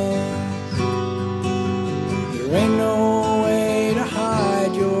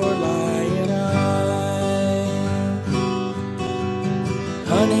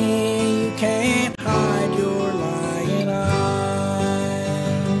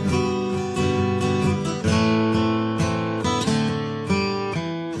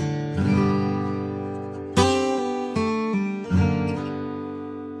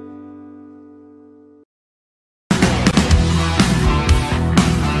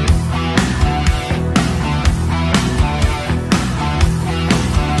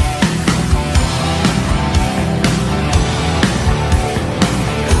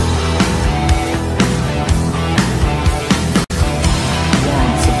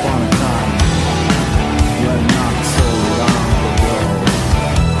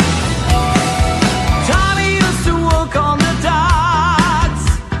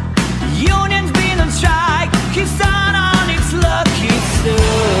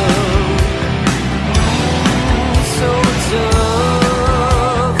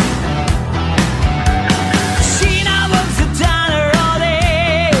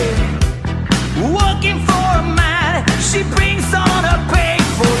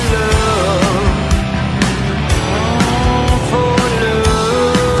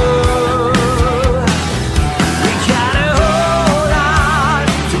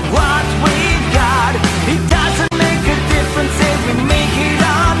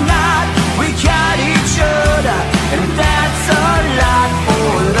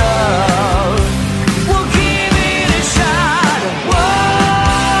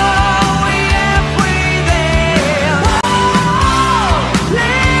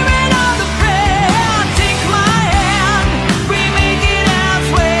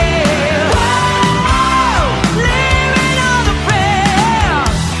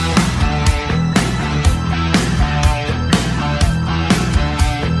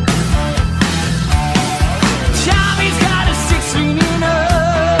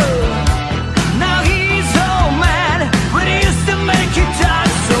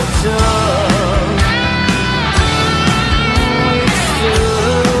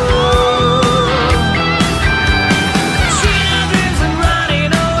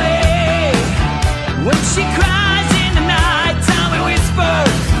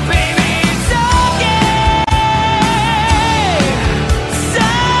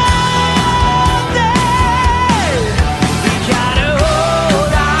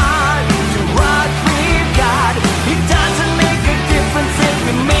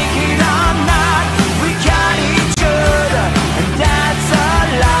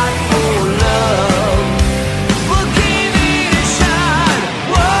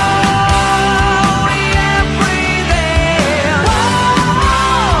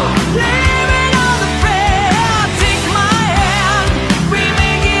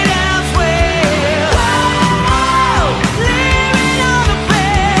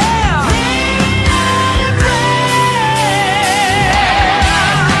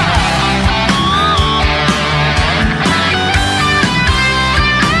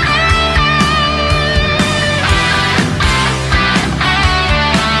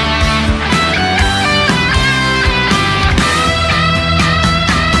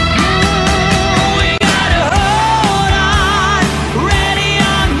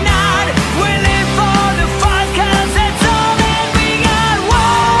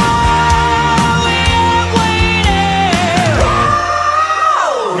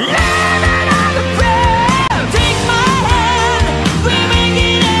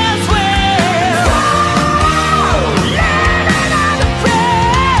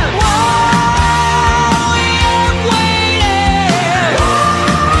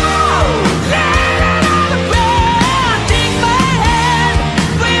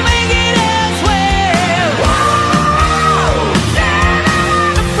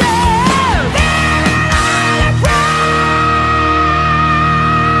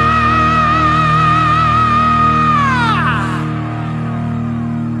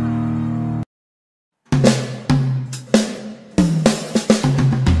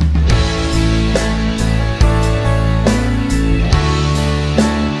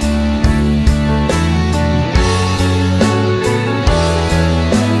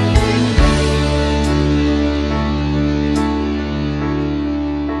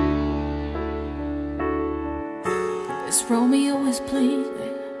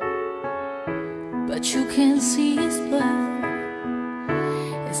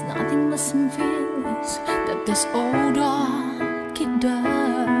 It's nothing but some feelings that this old orchid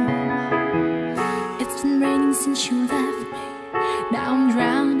does. It's been raining since you left me. Now I'm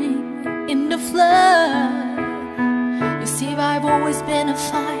drowning in the flood. You see, I've always been a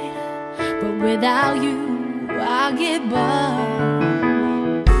fighter, but without you, I get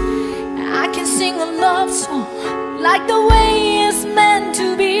burned. I can sing a love song like the way it's meant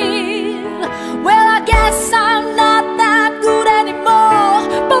to be. Well, I guess I'm not that good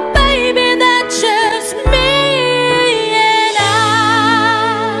anymore, but baby, that's just me. And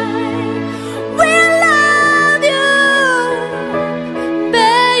I will love you,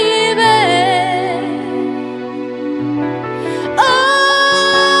 baby,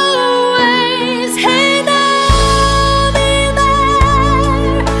 always. And I'll be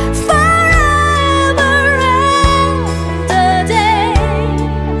there forever and a day.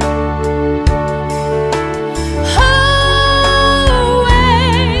 Always,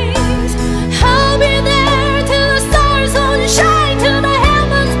 I'll be there till the stars don't shine, till the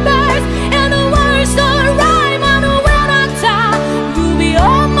heavens burst, and the words don't rhyme. I know when I die, you'll be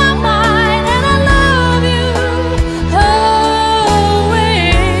on my mind, and I love you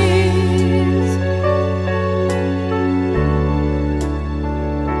always.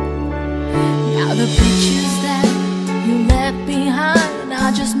 Now the pictures that you left behind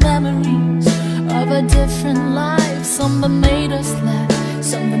are just memories of a different life. Some that made us laugh,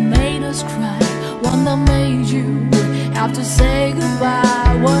 some that made us cry, one that made you have to say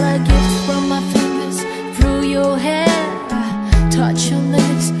goodbye. What a gift from my fingers through your hair, touch your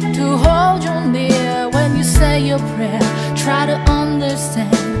lips to hold you near. When you say your prayer, try to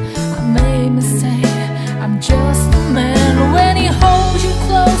understand. I made a mistake, I'm just a man. When he holds you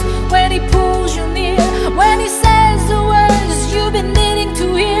close, when he pulls you near, when he says the words you've been needing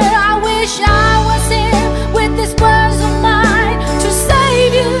to hear, I wish I was here with these words of mine to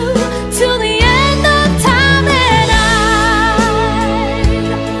save you till the end of time. And I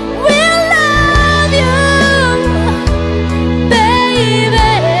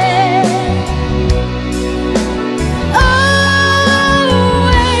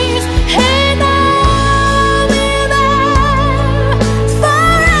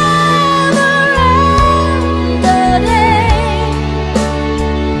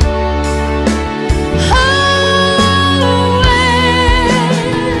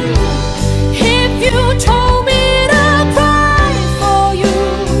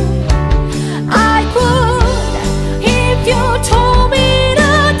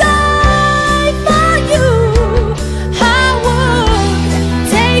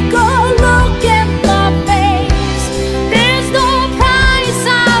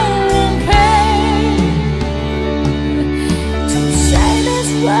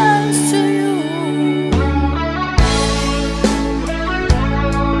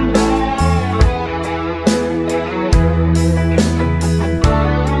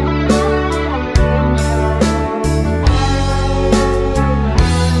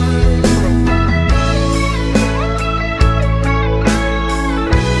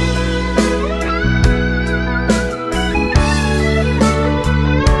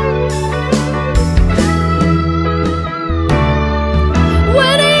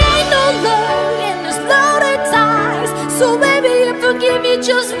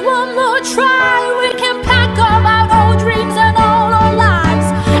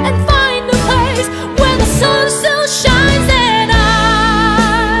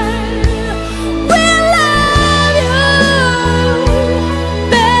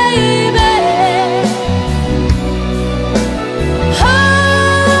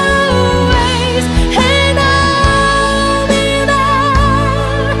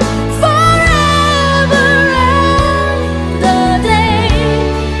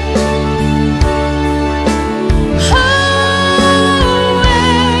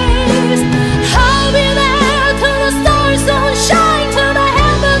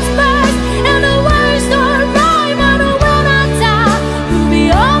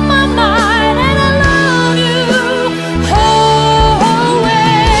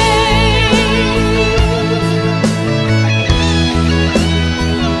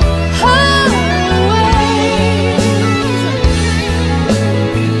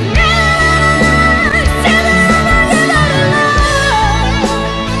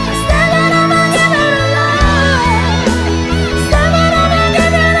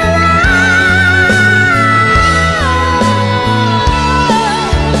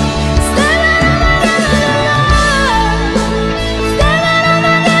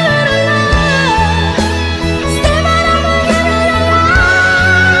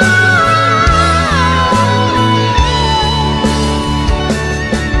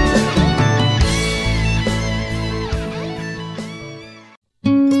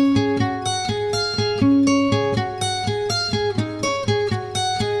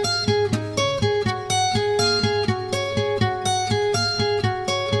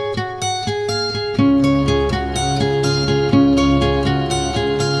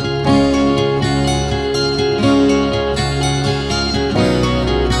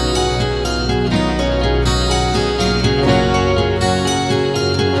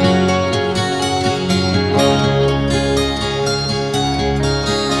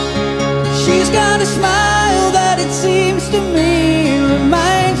the smile that it seems to me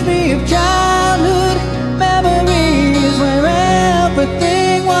reminds me of childhood memories where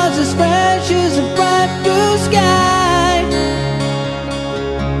everything was as fresh as a bright blue sky.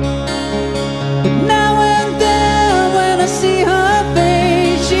 But now and then when I see her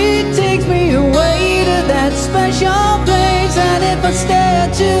face, she takes me away to that special place. And if I stare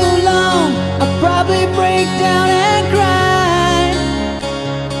too long, I'll probably break down and cry.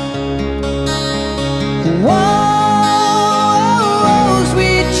 Whoa,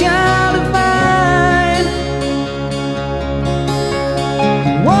 sweet child of mine.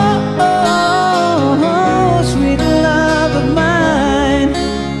 Whoa, sweet love of mine.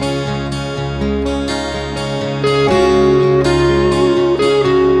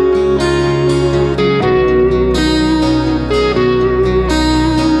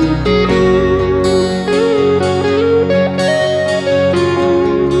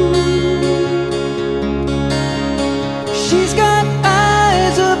 She's got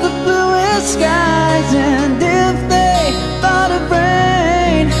eyes of the bluest skies, and if they thought of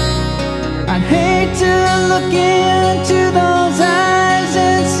rain, I'd hate to look into those eyes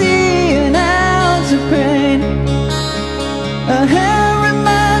and see an ounce of pain. Her hair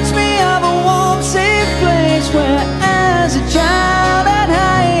reminds me of a warm, safe place where as a child I'd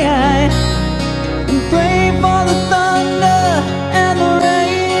hide and pray for the thunder and the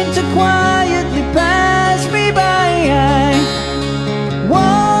rain to quietly pass me by. Whoa,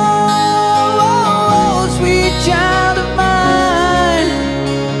 sweet child of mine.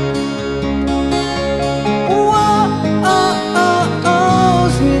 Whoa,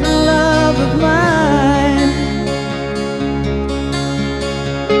 sweet love of mine.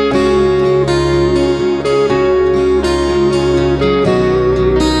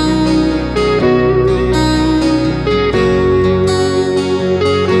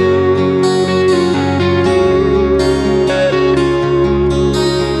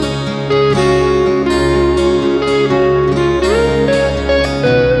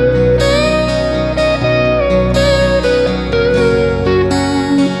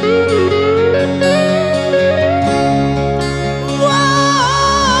 Whoa,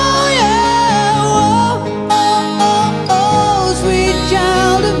 yeah, whoa, sweet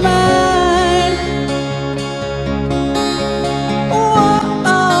child of mine. Whoa,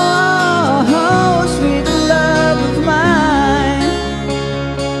 sweet love of mine.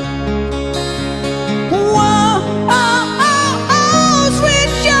 Whoa,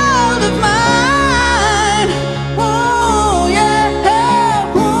 sweet child of mine. Oh,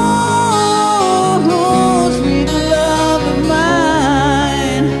 yeah, whoa, sweet love of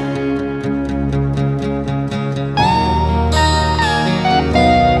mine.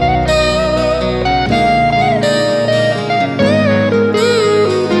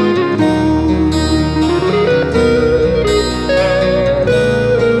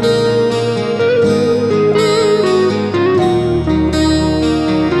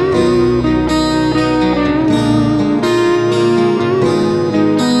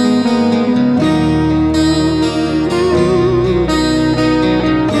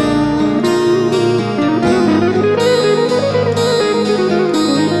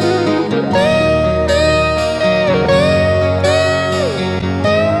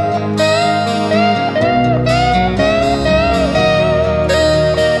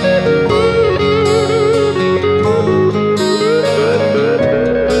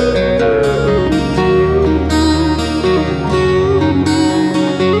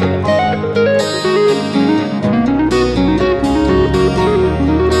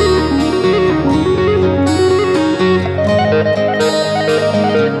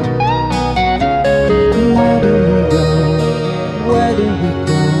 Where do we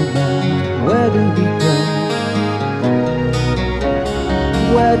go now? Where do we go?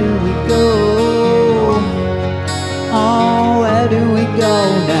 Where do we go? Oh, where do we go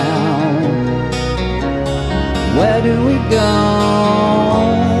now? Where do we go?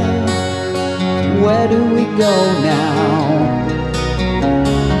 Where do we go now?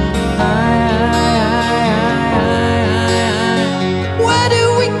 Where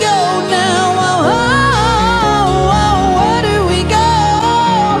do we go now? Where do we go?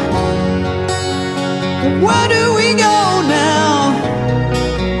 Where do we go now?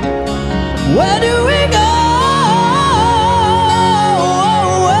 Where do we go?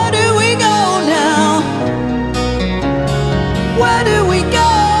 Where do we go now? Where do we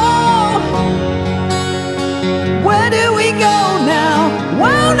go? Where do we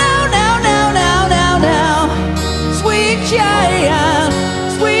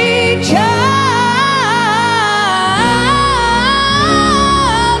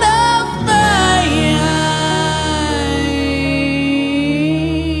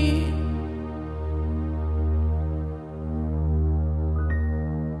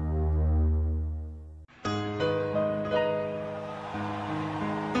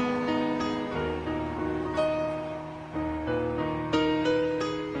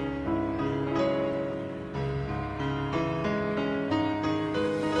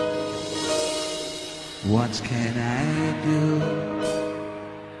What can I do?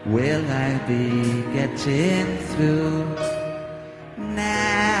 Will I be getting through?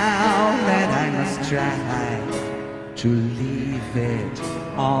 Now that I must try to leave it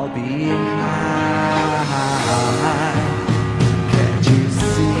all behind. Can't you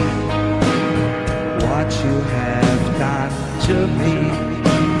see what you have done to me?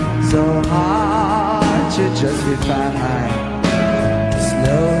 So hard to justify.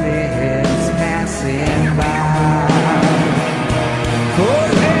 Slowly it's passing by.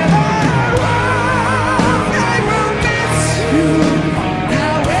 Forever I will miss you.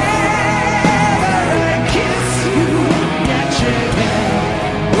 However I kiss you, yet you're there,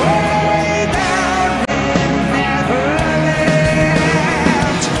 way down in Neverland.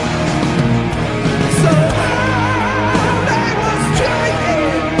 So hard I was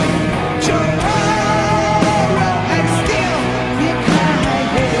trying. Tomorrow I still be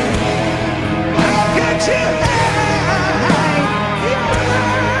crying. How could you hide your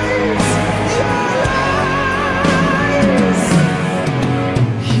eyes, your eyes?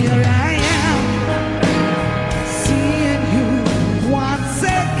 Here I am, seeing you once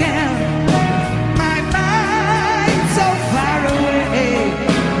again. My mind so far away,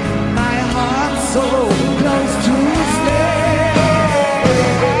 my heart so close to stay.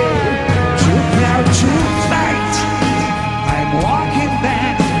 Too proud to fight, I'm walking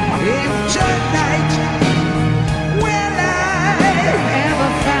back into night. Will I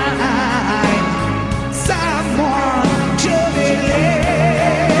ever find someone to believe?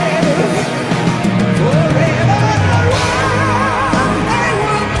 Forever I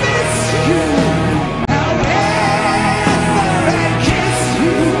will miss you. However I kiss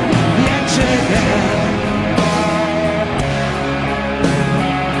you, yet you're there.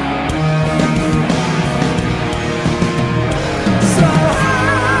 So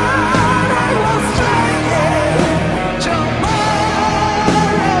hard I was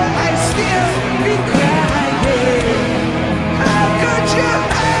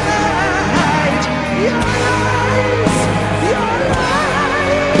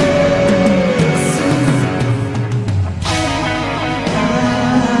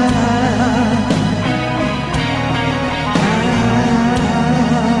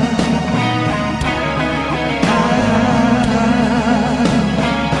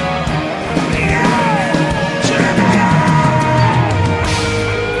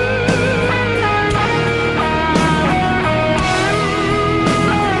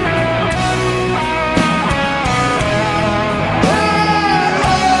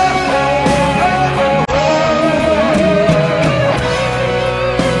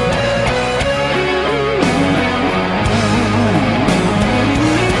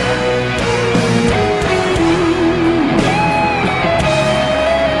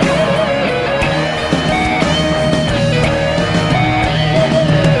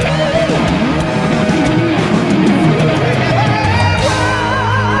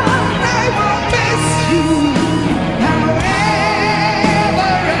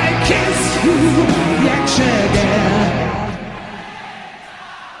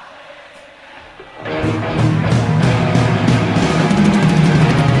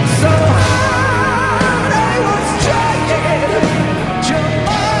trying.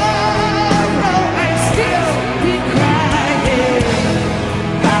 Tomorrow I still be crying.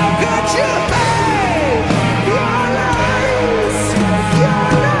 How could you hide your eyes, your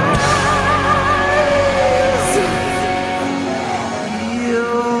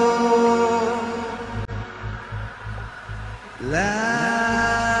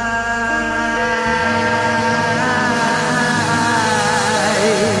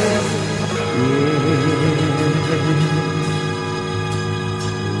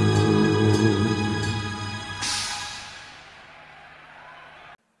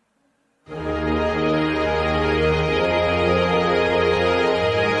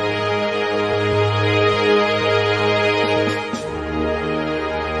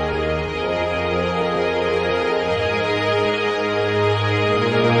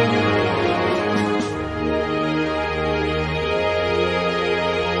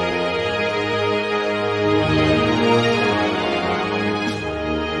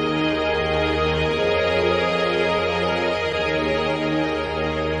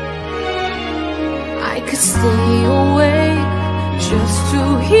stay awake just to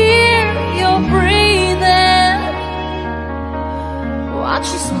hear your breathing. Watch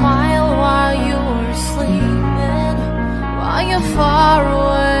you smile while you're sleeping, while you're far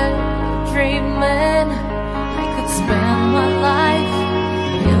away dreaming. I could spend my life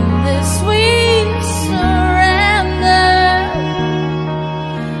in this sweet surrender.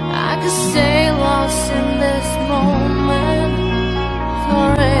 I could stay lost in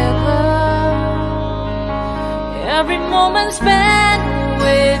every moment spent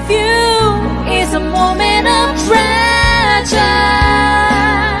with you is a moment of treasure.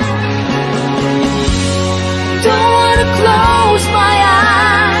 Don't wanna close my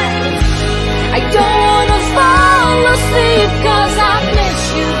eyes, I don't wanna fall asleep, 'cause I miss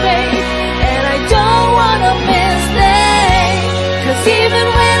you, babe, and I don't wanna miss days. 'Cause even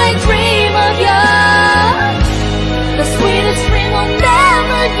when I dream of you, the sweetest dream will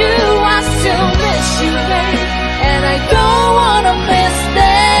never do. I still miss you, babe, and I don't wanna miss days.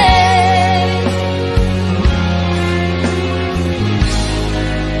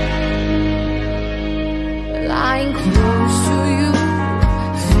 Lying close to you,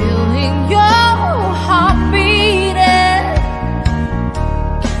 feeling your heart beating,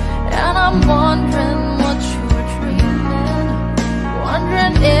 and I'm wondering what you're dreaming,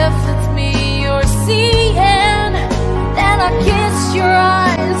 wondering if it's me you're seeing. Then I kiss your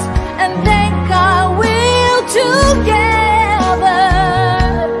eyes and think I will together.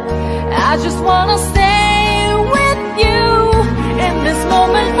 I just wanna stay with you in this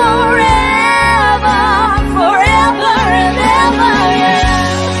moment forever, forever and ever,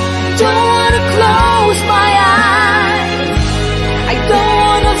 yeah. Don't wanna close my eyes, I don't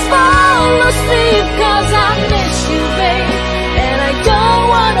wanna fall asleep, 'cause I miss you, babe, and I don't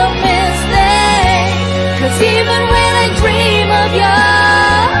wanna miss days. 'Cause even when I dream of you,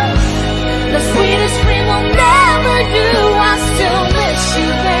 the sweetest dream will never do. I still miss you,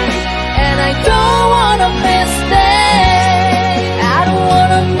 babe, and I don't wanna miss days. I don't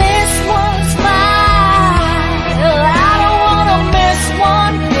wanna miss one smile, I don't wanna miss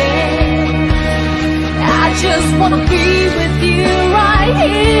one kiss. I just wanna be with you, right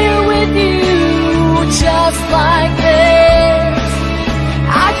here with you, just like this.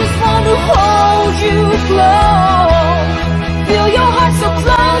 I just want to hold you close, feel your heart so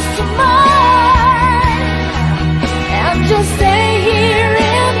close to mine, and just stay here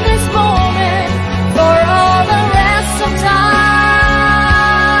in this moment for all the rest of time.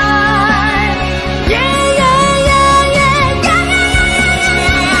 Yeah, yeah, yeah, yeah, yeah, yeah,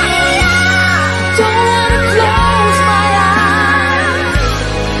 yeah. Don't wanna close my eyes,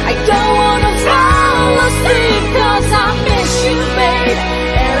 I don't wanna fall asleep, 'cause I miss you, babe,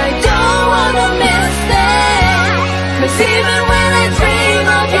 and I don't wanna miss days. 'Cause even when I dream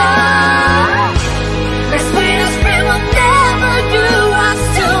of you, the sweetest dream will never do. I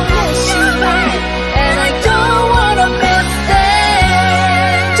still miss you, babe, and I don't wanna miss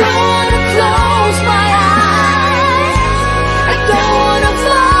days. Don't wanna close my eyes, I don't wanna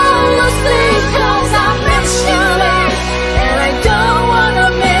fall asleep, 'cause I miss you, babe, and I don't wanna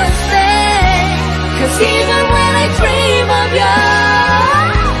miss days. 'Cause even when I dream of you,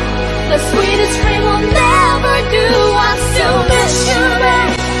 the sweetest dream will never do. I still miss you,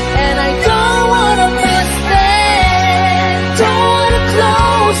 babe, and I don't wanna miss days. Don't wanna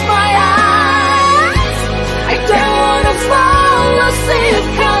close my eyes, I don't wanna fall asleep,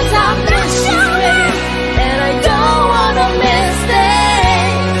 'cause I miss you, babe, and I don't wanna miss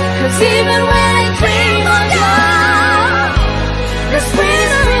days. 'Cause even when I dream of you, the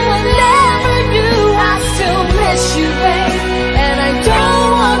sweetest dream will never do. I still miss you, babe, and I don't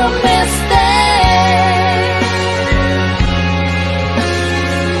wanna miss days.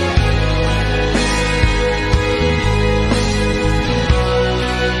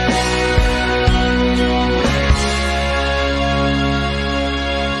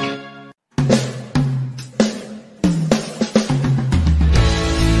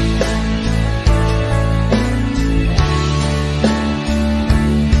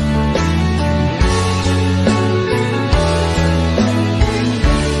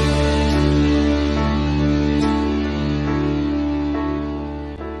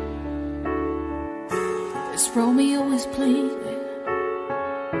 This Romeo is bleeding,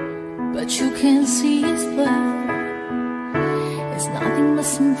 but you can't see his blood. It's nothing but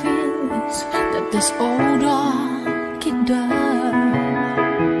some feelings that this old dog kicked up.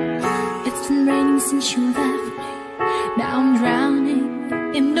 It's been raining since you left me, now I'm drowning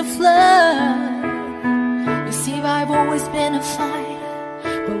in the flood. You see, I've always been a fighter,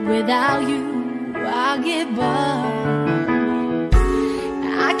 but without you, I give up.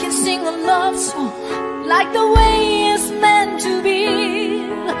 I can sing a love song like the way it's meant to be.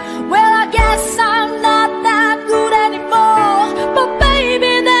 Well, I guess I'm not that good anymore, but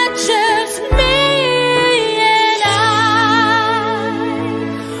baby, that's just me, and I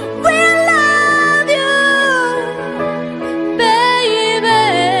will love you, baby,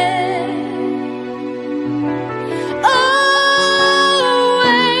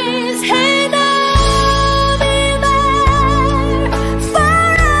 always, and I'll be there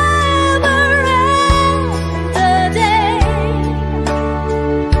forever and a day.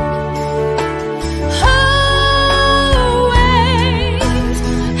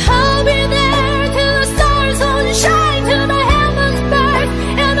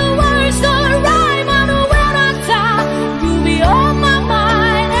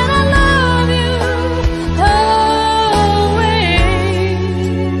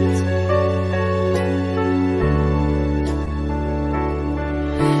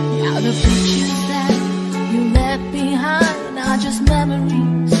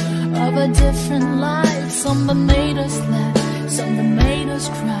 us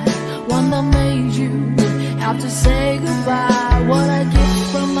cry, one that made you have to say goodbye. What I get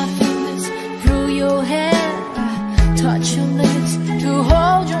from my fingers through your hair, touch your lips to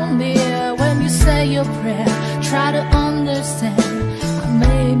hold you near. When you say your prayer, try to understand. I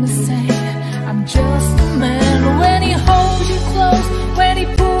made a mistake, I'm just a man. When he holds you close, when he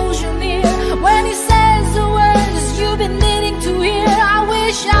pulls you near, when he says the words you've been needing to hear, I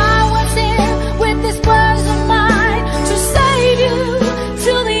wish I was here with these words of mine to save you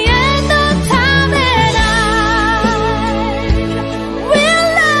till the end of time. And I will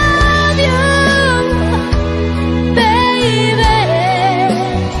love you, baby,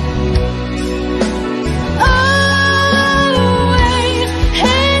 always,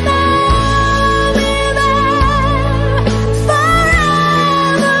 and I'll be there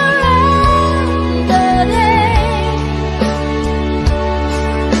forever and the day.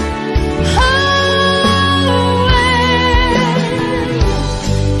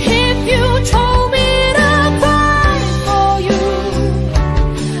 If you told me to cry for you,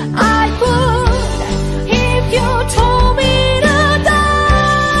 I would. If you told me to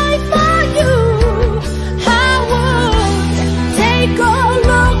die for you, I would. Take a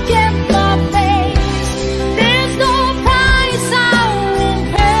look at my face, there's no price I won't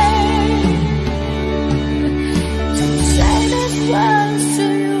pay to say these words to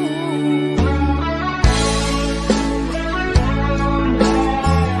you.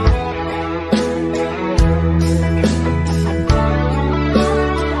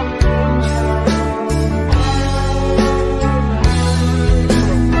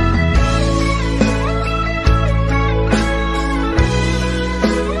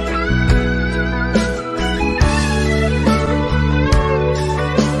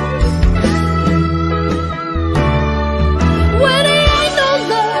 When there ain't no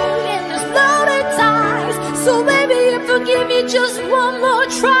love in this loaded ties, so baby, if you give me just one more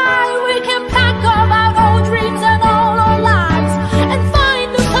try, we can pack up our old dreams and all our lives and find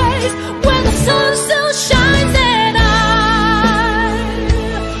a place where the sun still shines. And I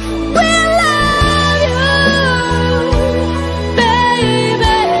will love you,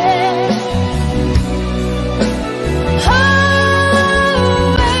 baby,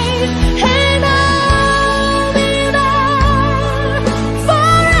 always, and I'll be there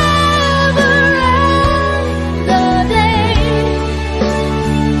forever and the day.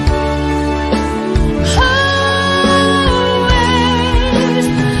 Always,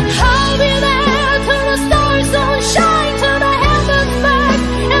 I'll be there till the stars don't shine, till the heavens back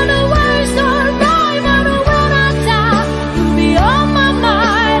and the words don't rhyme. And when I die, you'll be on my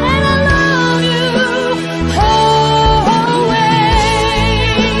mind, and I love you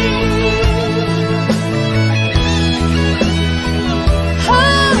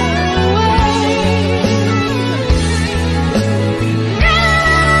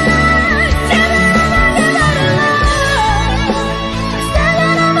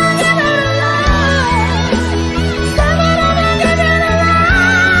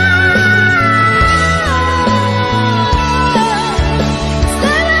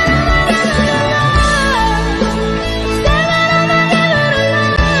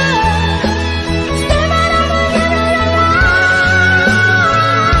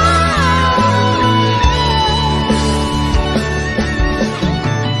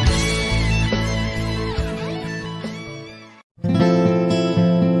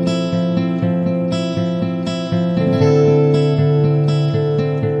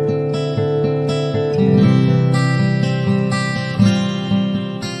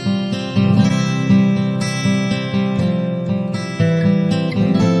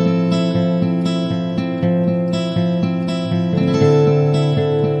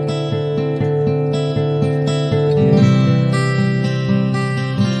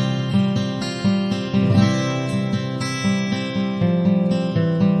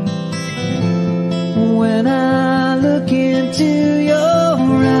When I look into your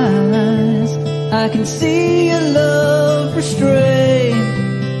eyes, I can see your love restrained.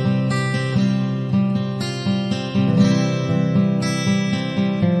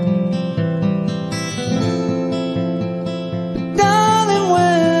 Darling,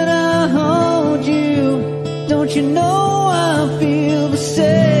 when I hold you, don't you know I feel the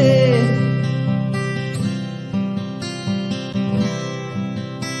same?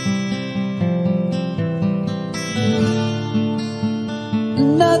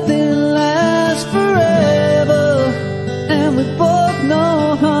 Nothing lasts forever, and we both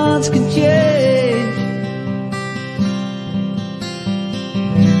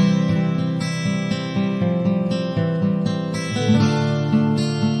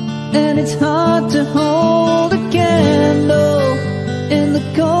in the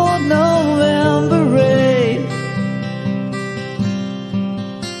cold November rain.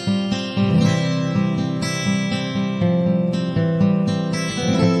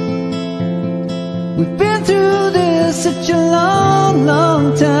 We've been through this such a long,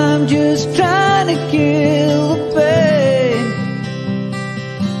 long time, just trying to kill the pain.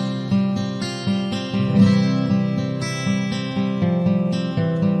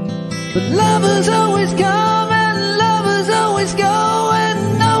 But lovers always come and lovers always go,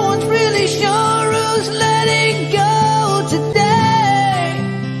 and no one's really sure who's letting go today.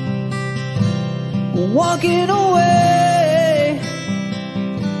 We're walking away.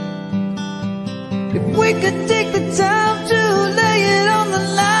 If we could take the time to lay it on the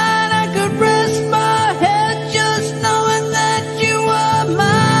line, I could rest my head just knowing that you are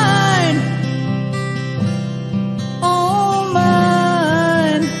mine. Oh,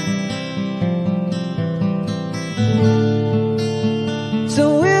 mine.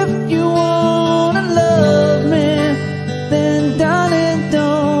 So if you wanna love me, then darling,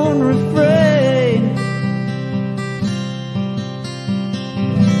 don't refrain.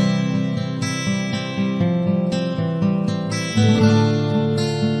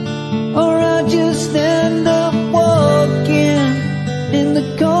 Or I'll just end up walking in the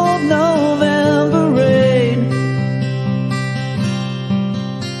cold November rain.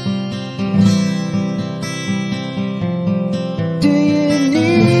 Do you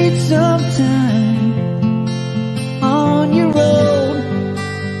need some time on your own?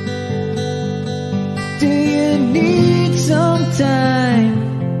 Do you need some time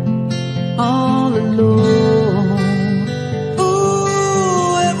all alone?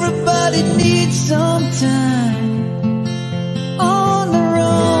 Ooh, everybody needs some time on their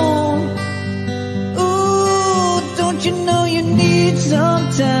own. Ooh, don't you know you need some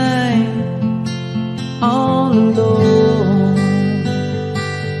time all alone?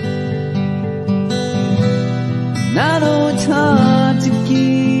 And I know it's hard to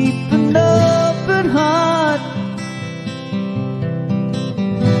keep an open heart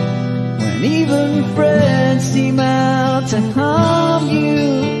when even friends seem out to harm you.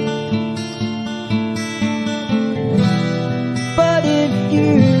 But if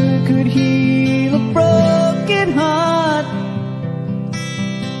you could heal a broken heart,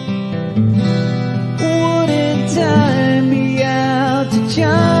 wouldn't time be out to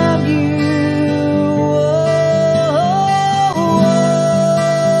charm you?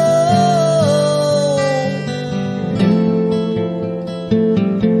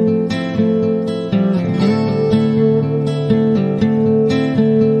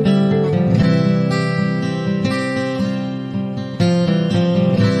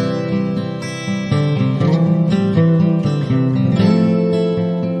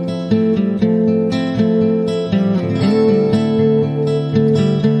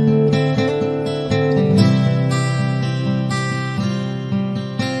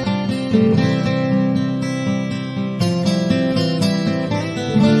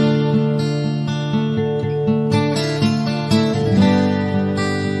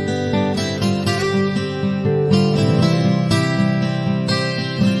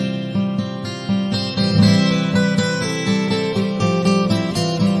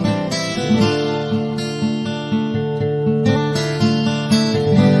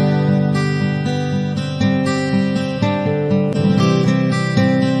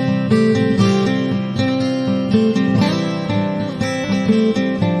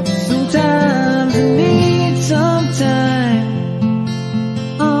 Sometimes I need some time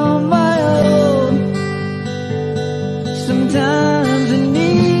on my own. Sometimes I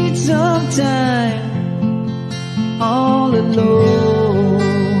need some time all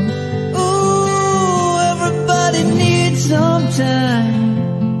alone. Ooh, everybody needs some time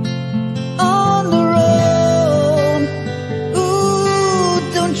on their own. Ooh,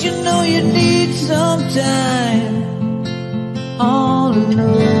 don't you know you need some time all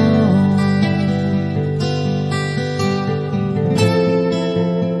alone?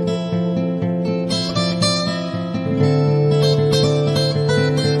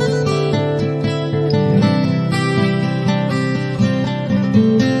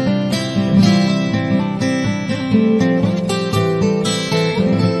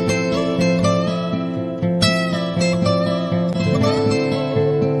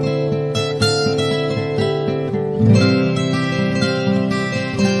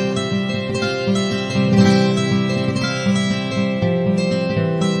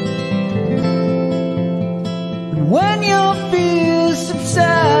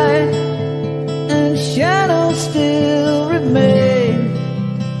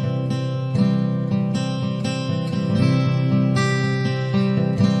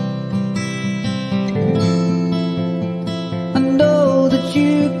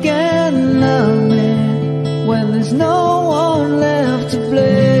 there's no one left to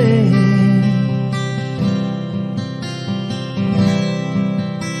blame.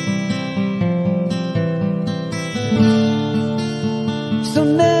 So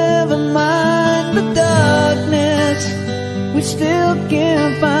never mind the darkness, we still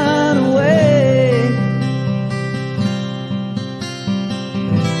can find a way.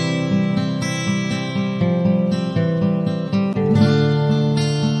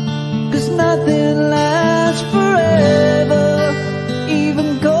 'Cause nothing lasts forever,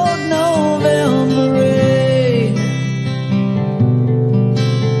 even cold November rain.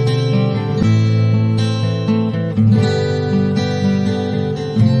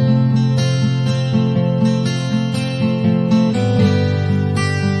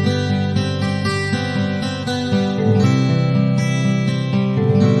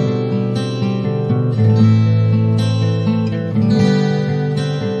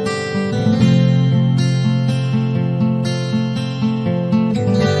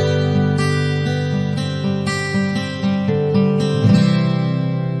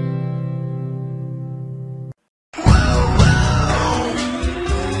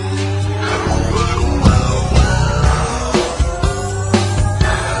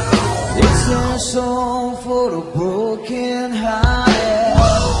 It's a song for the broken hearted.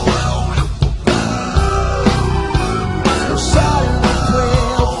 A silent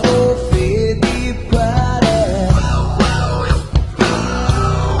prayer for faith departed.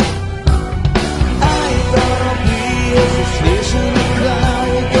 I ain't gonna be a frustration to cloud.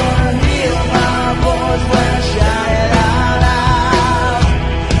 You're gonna hear my voice when I shout it out loud.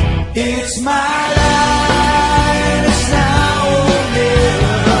 It's my life, and it's now or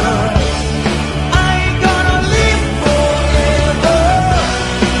never. I ain't gonna live forever.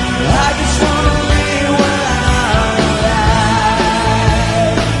 I just wanna live when I'm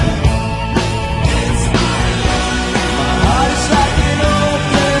alive. It's my life. My heart is like an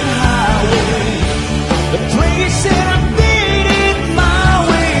open highway, a place that I'm fading my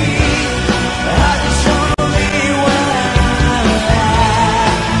way. I just wanna live when I'm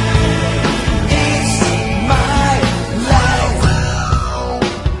alive. It's my life.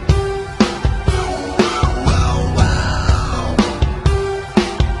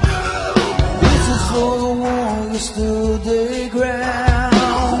 This is for the one who stood the ground.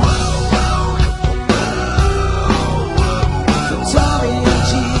 So Tommy and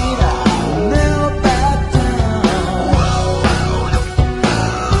Gina never back down.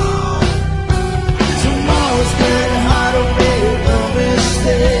 Tomorrow's getting harder, make no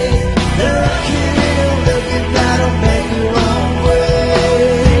mistake. They're looking, looking, that'll make the wrong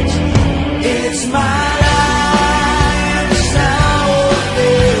way. It's my life, it's now or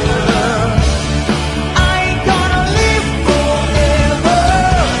never. I ain't gonna live forever.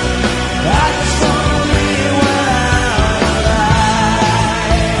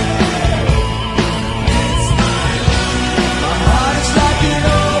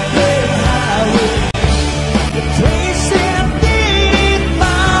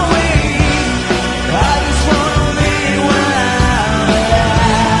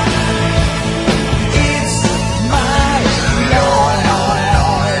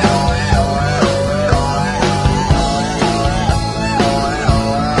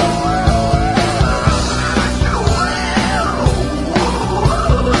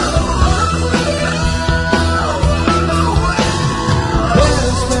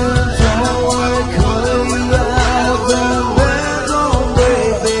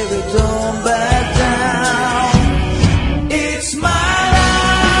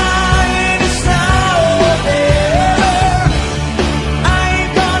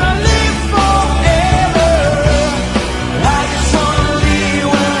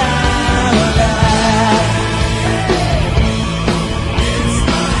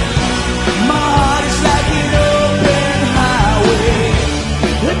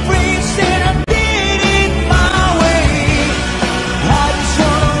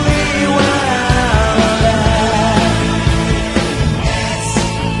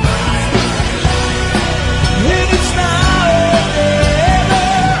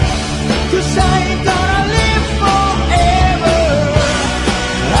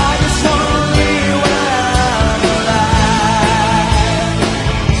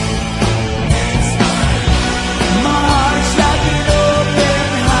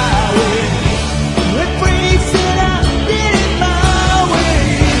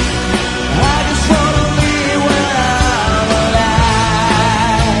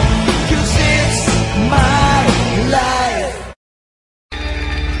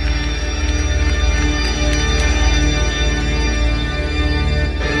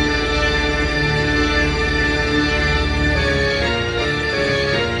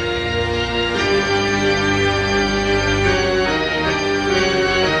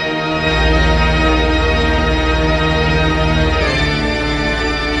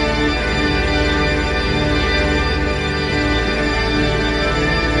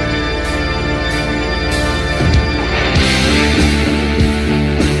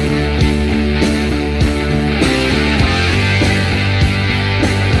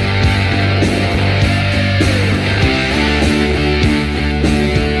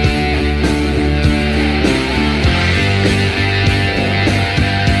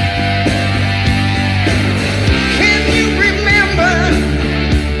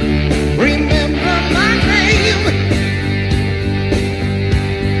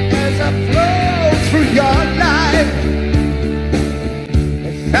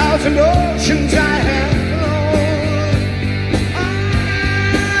 1,000 oceans I have known.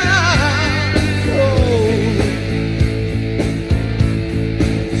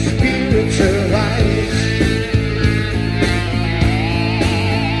 Spiritual eyes.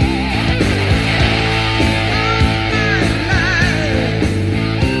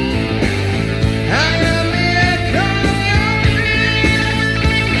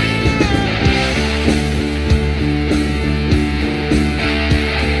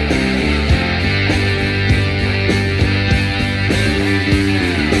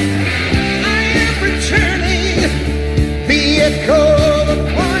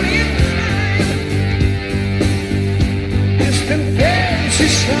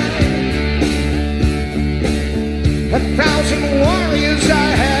 A 1,000 warriors I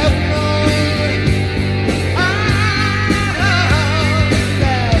have known.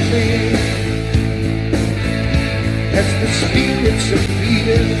 Laughing as the spirits of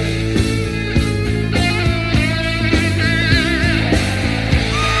freedom.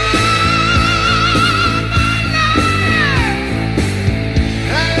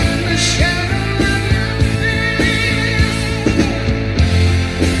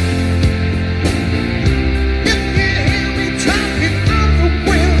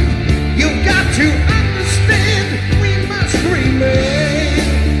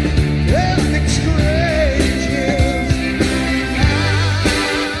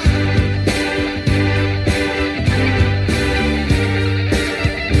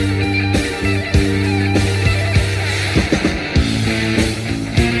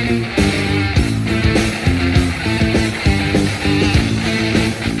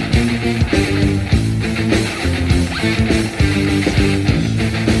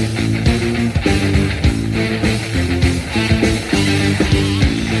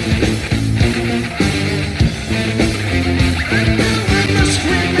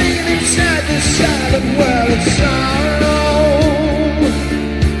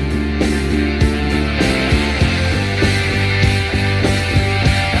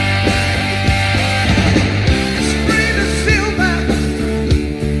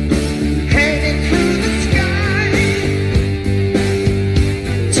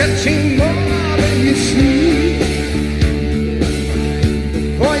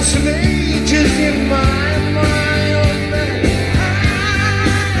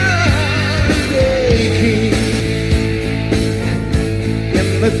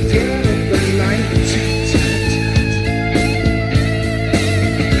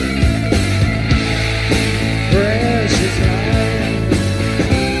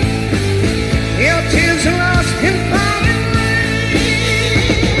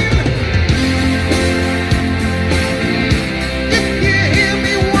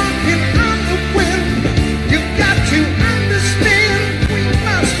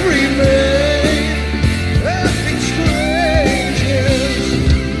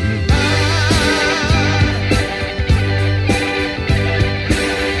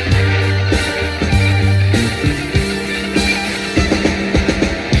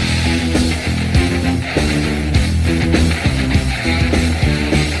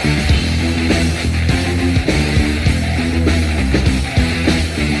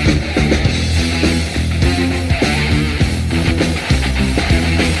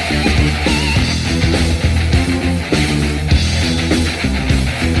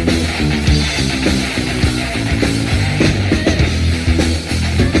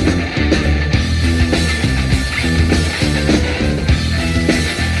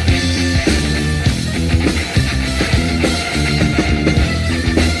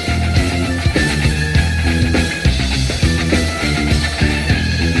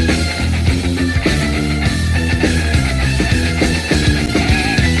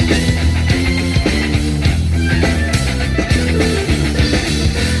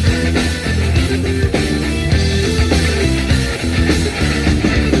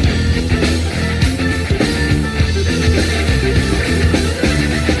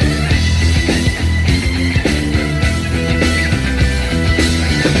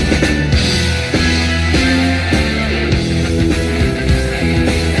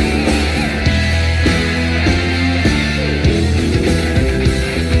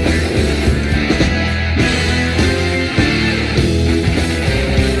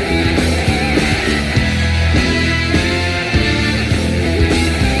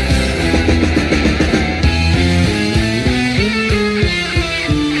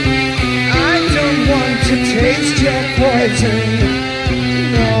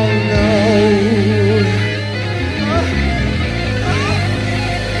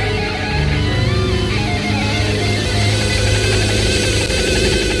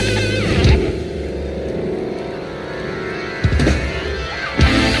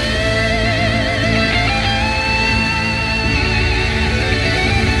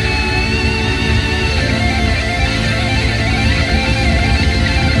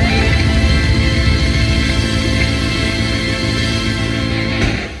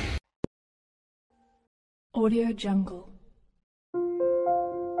 Audio Jungle.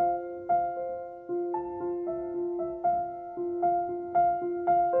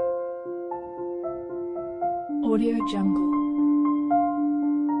 Audio Jungle.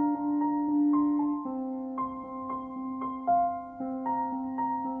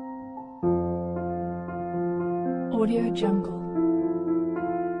 Audio Jungle.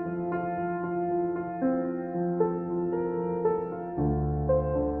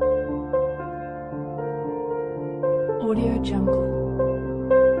 Audio Jungle.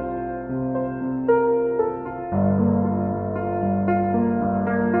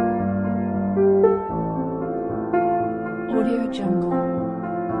 Audio Jungle.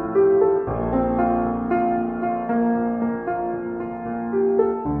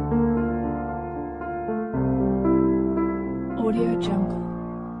 Audio Jungle.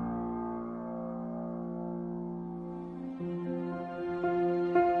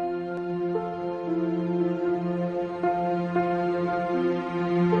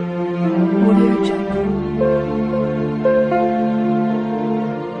 Audio Jungle.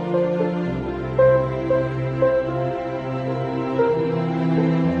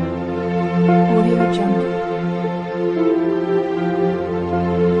 Audio Jungle. Audio Jungle.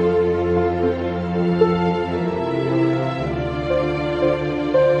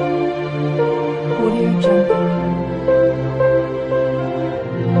 Audio Jungle.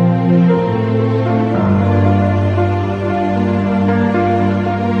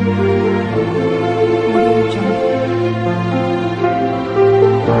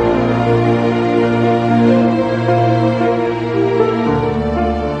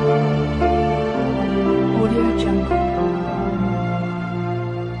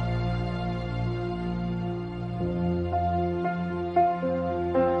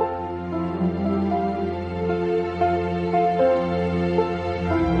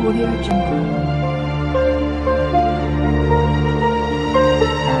 Audio Jungle. Audio Jungle.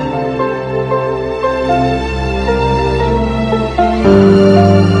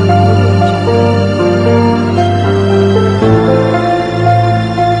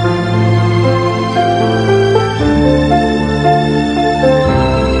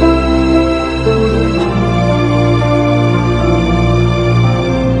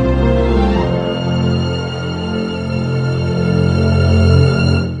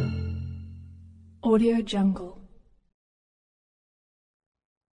 Audio Jungle.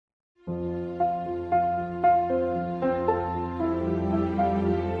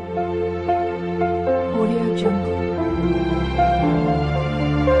 Audio Jungle.